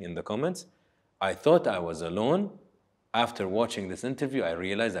 somebody saying in the comments, I thought I was alone. After watching this interview, I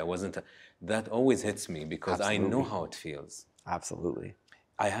realized I wasn't. That always hits me because I know how it feels. Absolutely.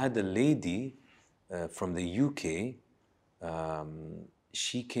 I had a lady from the UK.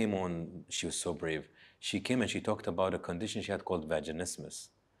 She came on, she was so brave. She came and she talked about a condition she had called vaginismus.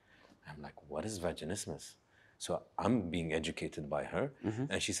 I'm like, what is vaginismus? So I'm being educated by her.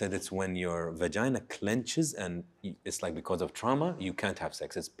 And she said it's when your vagina clenches and it's like because of trauma, you can't have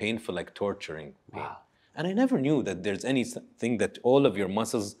sex. It's painful, like torturing pain. Wow. And I never knew that there's anything that all of your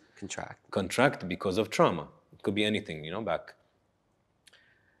muscles contract because of trauma. It could be anything, back.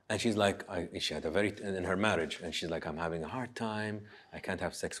 And she's like, she had in her marriage, and she's like, I'm having a hard time. I can't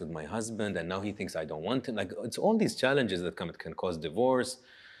have sex with my husband. And now he thinks I don't want him. Like, it's all these challenges that it can cause divorce.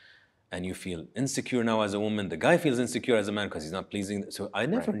 And you feel insecure now as a woman. The guy feels insecure as a man because he's not pleasing. So I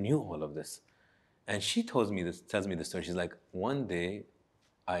never knew all of this. And she tells me the story. She's like, one day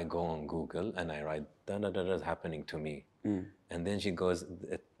I go on Google and I write, da-da-da-da's happening to me. And then she goes,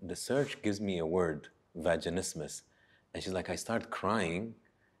 the search gives me a word, vaginismus. And she's like, I start crying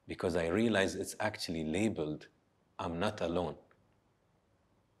because I realize it's actually labeled, I'm not alone.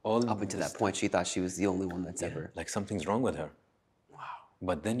 Up until that point, she thought she was the only one that's ever. Like something's wrong with her.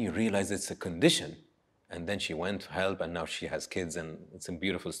 But then you realize it's a condition. And then she went for help and now she has kids and it's a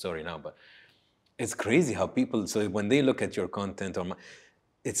beautiful story now. But it's crazy how people, so when they look at your content,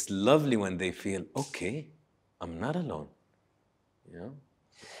 it's lovely when they feel, okay, I'm not alone.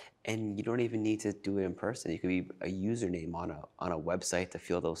 And you don't even need to do it in person. You could be a username on a website to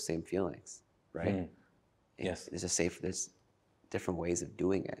feel those same feelings, right? Yes. There's different ways of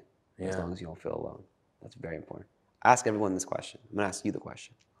doing it as long as you don't feel alone. That's very important. Ask everyone this question. I'm going to ask you the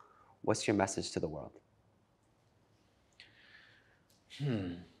question. What's your message to the world?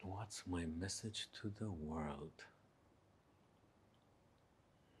 What's my message to the world?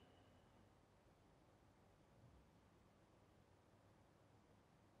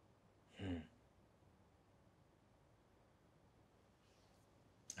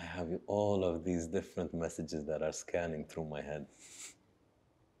 I have all of these different messages that are scanning through my head.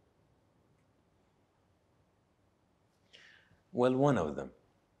 Well, one of them,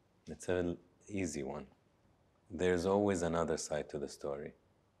 it's an easy one. There's always another side to the story.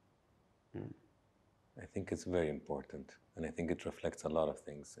 I think it's very important, and I think it reflects a lot of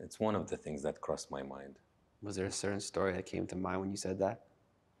things. It's one of the things that crossed my mind. Was there a certain story that came to mind when you said that?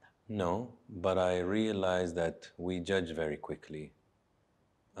 No, but I realized that we judge very quickly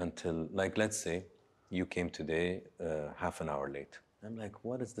until, like, let's say you came today half an hour late. I'm like,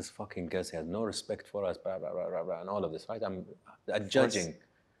 what is this fucking guest? He has no respect for us, blah, blah, blah, blah, blah, and all of this, right? I'm judging,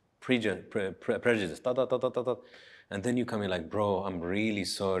 prejudice, da, da, da, da, da, da. And then you come in like, bro, I'm really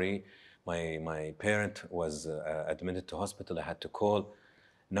sorry. My parent was admitted to hospital. I had to call.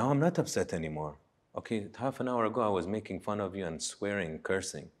 Now I'm not upset anymore. Okay, half an hour ago, I was making fun of you and swearing,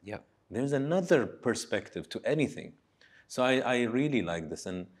 cursing. Yeah. There's another perspective to anything. So I really like this.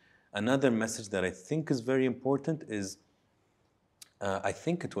 And another message that I think is very important is, I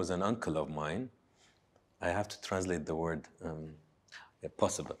think it was an uncle of mine. I have to translate the word,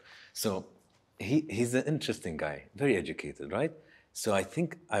 possible. So he's an interesting guy, very educated, right? So I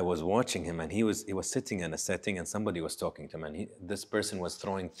think I was watching him, and he was sitting in a setting, and somebody was talking to him, and this person was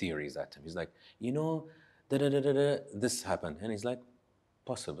throwing theories at him. He's like, you know, this happened, and he's like,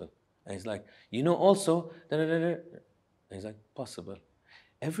 possible. And he's like, you know, also, and he's like, possible.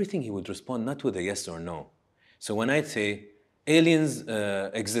 Everything he would respond not with a yes or no. So when I say aliens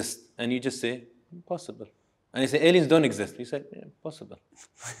exist, and you just say possible, and I say aliens don't exist, you say yeah, possible.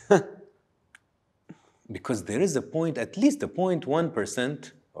 Because there is a point, at least a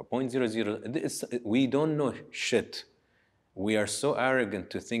 0.1% or 0.00, we don't know shit. We are so arrogant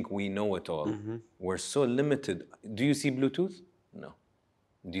to think we know it all. We're so limited. Do you see Bluetooth? No.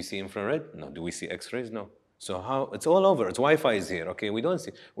 Do you see infrared? No. Do we see X-rays? No. So how, it's all over. It's Wi-Fi is here. Okay, we don't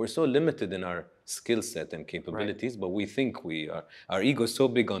see. We're so limited in our skill set and capabilities, but we think we are. Our ego is so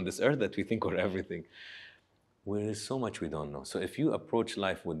big on this earth that we think we're everything. There is so much we don't know. So if you approach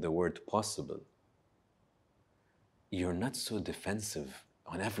life with the word possible, you're not so defensive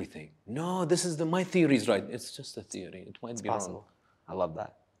on everything. No, this is my theory is right. It's just a theory. It might be possible. wrong. I love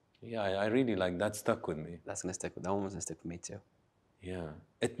that. Yeah, I really like that. Stuck with me. That's gonna stick with that one. Was gonna stick with me too. Yeah,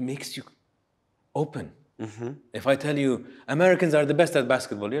 it makes you open. If I tell you Americans are the best at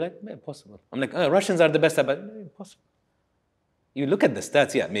basketball, you're like, yeah, possible. I'm like, Russians are the best at basketball. Possible. You look at the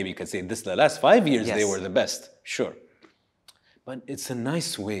stats. Yeah, maybe you could say this the last 5 years they were the best. Sure, but it's a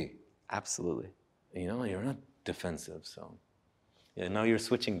nice way. Absolutely. You know, you're not defensive. So yeah, now you're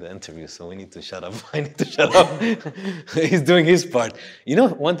switching the interview, so we need to shut up. I need to shut up. He's doing his part. You know,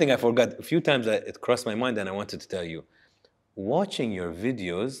 one thing I forgot a few times, it crossed my mind, and I wanted to tell you, watching your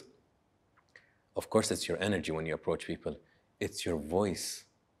videos, of course it's your energy when you approach people, it's your voice.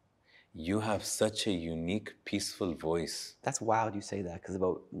 You have such a unique, peaceful voice. That's wild you say that, because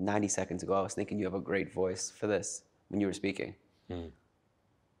about 90 seconds ago I was thinking you have a great voice for this when you were speaking.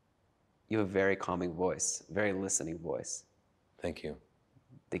 You have a very calming voice, very listening voice. Thank you.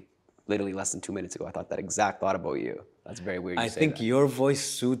 Literally less than 2 minutes ago, I thought that exact thought about you. That's very weird you say that. I think your voice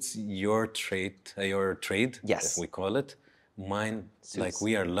suits your trait, yes, if we call it. Mine, suits. Like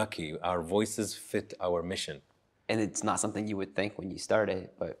we are lucky. Our voices fit our mission. And it's not something you would think when you started,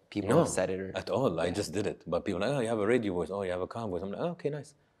 but people have said it. At all. I just did it. But people are like, oh, you have a radio voice. Oh, you have a calm voice. I'm like, oh, okay,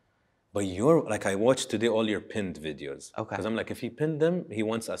 nice. But you're, like, I watched today all your pinned videos. Okay. Because I'm like, if he pinned them, he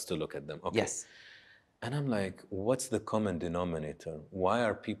wants us to look at them. Okay. Yes. And I'm like, what's the common denominator? Why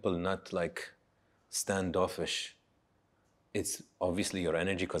are people not, like, standoffish? It's obviously your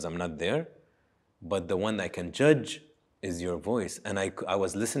energy, because I'm not there. But the one I can judge is your voice. And I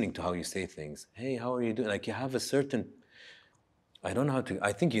was listening to how you say things. Hey, how are you doing? Like, you have a certain, I don't know how to,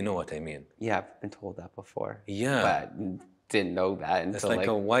 I think you know what I mean. Yeah, I've been told that before. Yeah. But didn't know that until it's like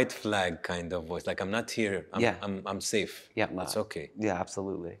a white flag kind of voice. Like, I'm not here. I'm safe. Yeah, it's okay. Yeah,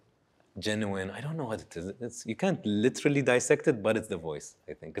 absolutely. Genuine. I don't know what it is. You can't literally dissect it, but it's the voice,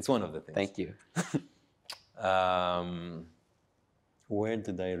 I think. It's one of the things. Thank you. Where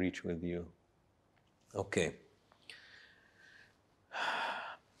did I reach with you? Okay.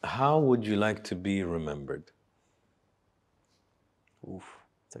 How would you like to be remembered? Oof,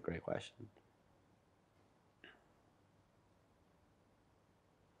 that's a great question.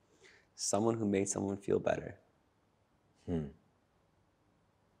 Someone who made someone feel better. I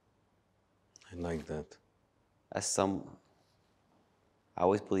like that. I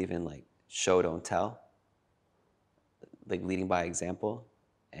always believe in, like, show, don't tell. Like, leading by example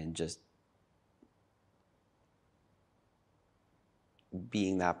and just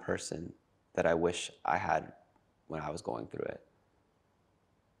being that person that I wish I had when I was going through it.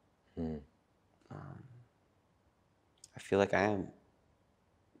 I feel like I am,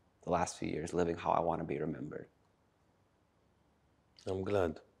 the last few years, living how I want to be remembered. I'm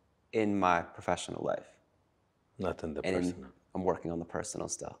glad. In my professional life. Not in the personal. I'm working on the personal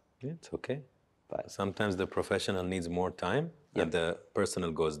still. Yeah, it's okay. But sometimes the professional needs more time and the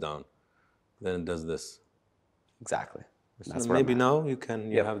personal goes down. Then it does this. Exactly. So That's where maybe I'm at. now you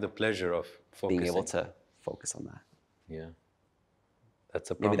Yep. have the pleasure of focusing. Being able to focus on that. Yeah.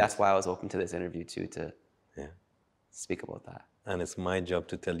 That's a Maybe promise. that's why I was open to this interview too, to Yeah. speak about that. And it's my job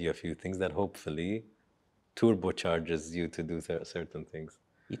to tell you a few things that hopefully turbocharges you to do certain things.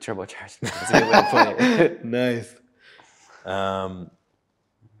 You turbocharged me. That's a good way to put it. Nice.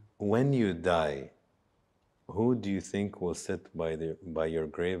 When you die, who do you think will sit by your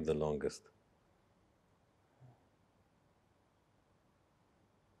grave the longest?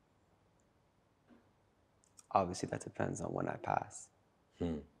 Obviously, that depends on when I pass.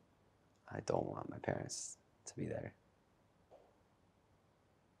 I don't want my parents to be there.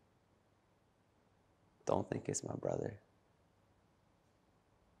 Don't think it's my brother.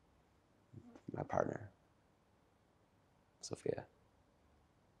 My partner, Sophia.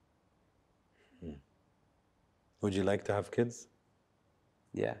 Would you like to have kids?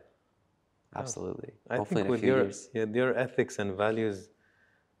 Yeah, absolutely. I Hopefully think in a with few years. your ethics and values,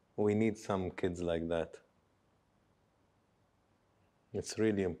 we need some kids like that. It's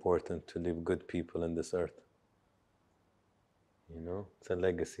really important to leave good people in this earth. You know, it's a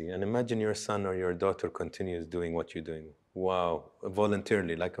legacy. And imagine your son or your daughter continues doing what you're doing. Wow,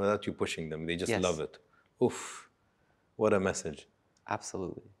 voluntarily, like without you pushing them. They just Yes. love it. Oof, what a message.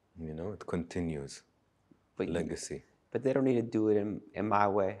 Absolutely. You know, it continues. But Legacy. But they don't need to do it in my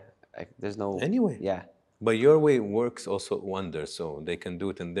way. Like, there's no... Anyway. Yeah. But your way works also wonders, so they can do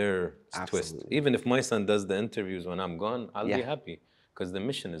it in their twist. Absolutely. Even if my son does the interviews when I'm gone, I'll be Yeah. happy because the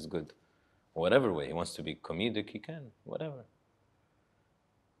mission is good. Whatever way. He wants to be comedic, he can. Whatever.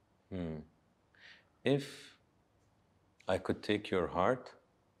 If I could take your heart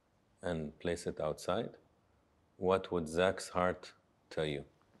and place it outside, what would Zach's heart tell you?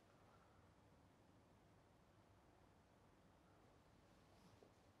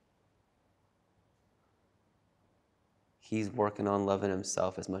 He's working on loving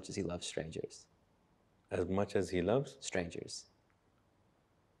himself as much as he loves strangers. As much as he loves? Strangers.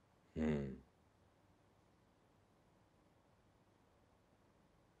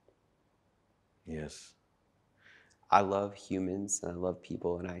 Yes. I love humans and I love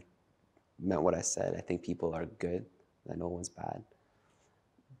people, and I meant what I said. I think people are good, that no one's bad.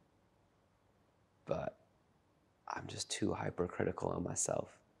 But I'm just too hypercritical on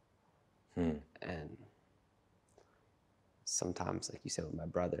myself. And sometimes, like you said with my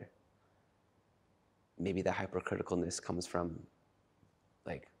brother, maybe that hypercriticalness comes from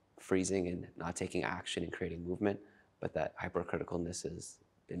like freezing and not taking action and creating movement, but that hypercriticalness has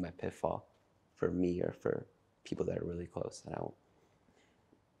been my pitfall for me or for people that are really close, and I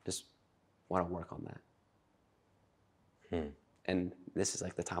just want to work on that. And this is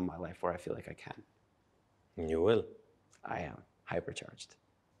like the time of my life where I feel like I can. You will. I am hypercharged.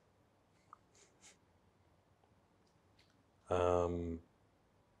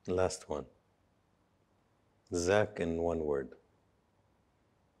 Last one. Zach in one word.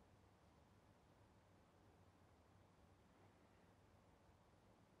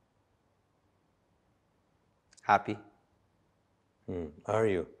 Happy. Are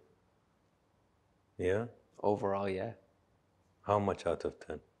you? Yeah? Overall, yeah. How much out of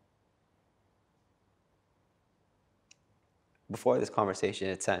 10? Before this conversation,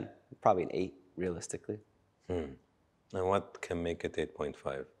 it's 10. Probably an 8, realistically. And what can make it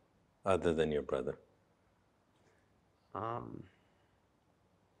 8.5, other than your brother?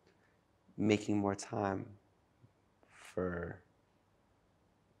 Making more time for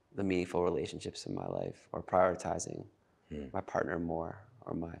the meaningful relationships in my life, or prioritizing my partner more,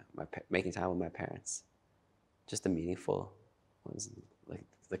 or making time with my parents. Just the meaningful ones.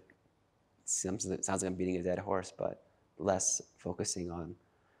 Like sounds like I'm beating a dead horse, but less focusing on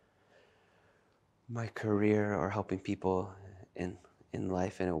my career or helping people in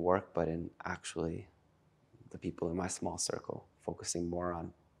life and in work, but in actually the people in my small circle, focusing more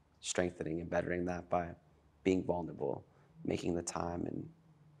on strengthening and bettering that by being vulnerable, making the time. And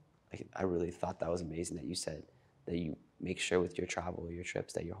I really thought that was amazing that you said that you make sure with your travel or your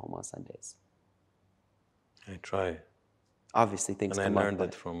trips that you're home on Sundays. I try. Obviously things come up. And I learned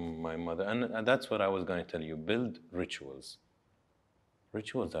it from my mother. And that's what I was going to tell you. Build rituals.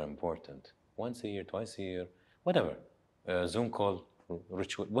 Rituals are important. Once a year, twice a year, whatever. Zoom call,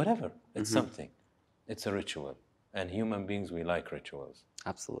 ritual, whatever. It's something. It's a ritual. And human beings, we like rituals.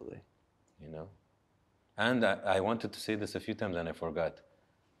 Absolutely. You know? And I wanted to say this a few times and I forgot.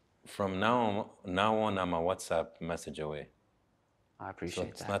 From now on, I'm a WhatsApp message away. I appreciate that.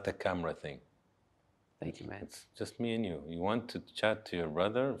 It's not a camera thing. Thank you, man. It's just me and you. You want to chat to your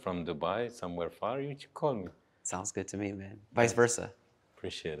brother from Dubai, somewhere far, you should call me. Sounds good to me, man. Vice versa.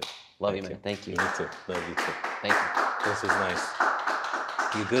 Appreciate it. Love you, man. Thank you. Me too. Love you too. Thank you. This was nice.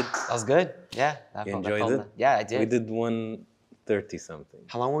 You good? That was good. Yeah. You enjoyed it? Yeah, I did. We did 1:30 something.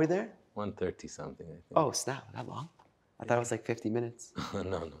 How long were we there? 1:30 something, I think. Oh, snap. That long? I thought it was like 50 minutes.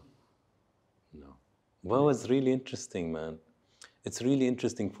 No. Well, it's really interesting, man. It's really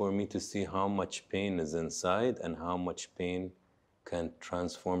interesting for me to see how much pain is inside and how much pain can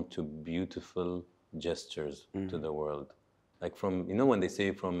transform to beautiful gestures to the world. Like from, you know, when they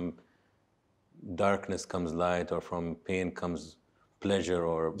say from darkness comes light or from pain comes pleasure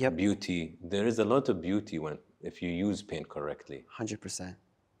or beauty, there is a lot of beauty if you use pain correctly. 100%.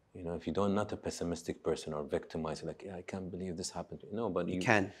 You know, if you don't, not a pessimistic person or victimized, like, yeah, I can't believe this happened to you. No, but you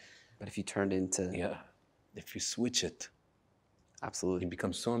can. But if you turn it into... Yeah, if you switch it. Absolutely. You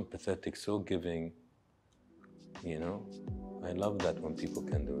become so empathetic, so giving, you know? I love that when people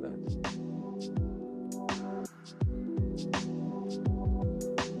can do that.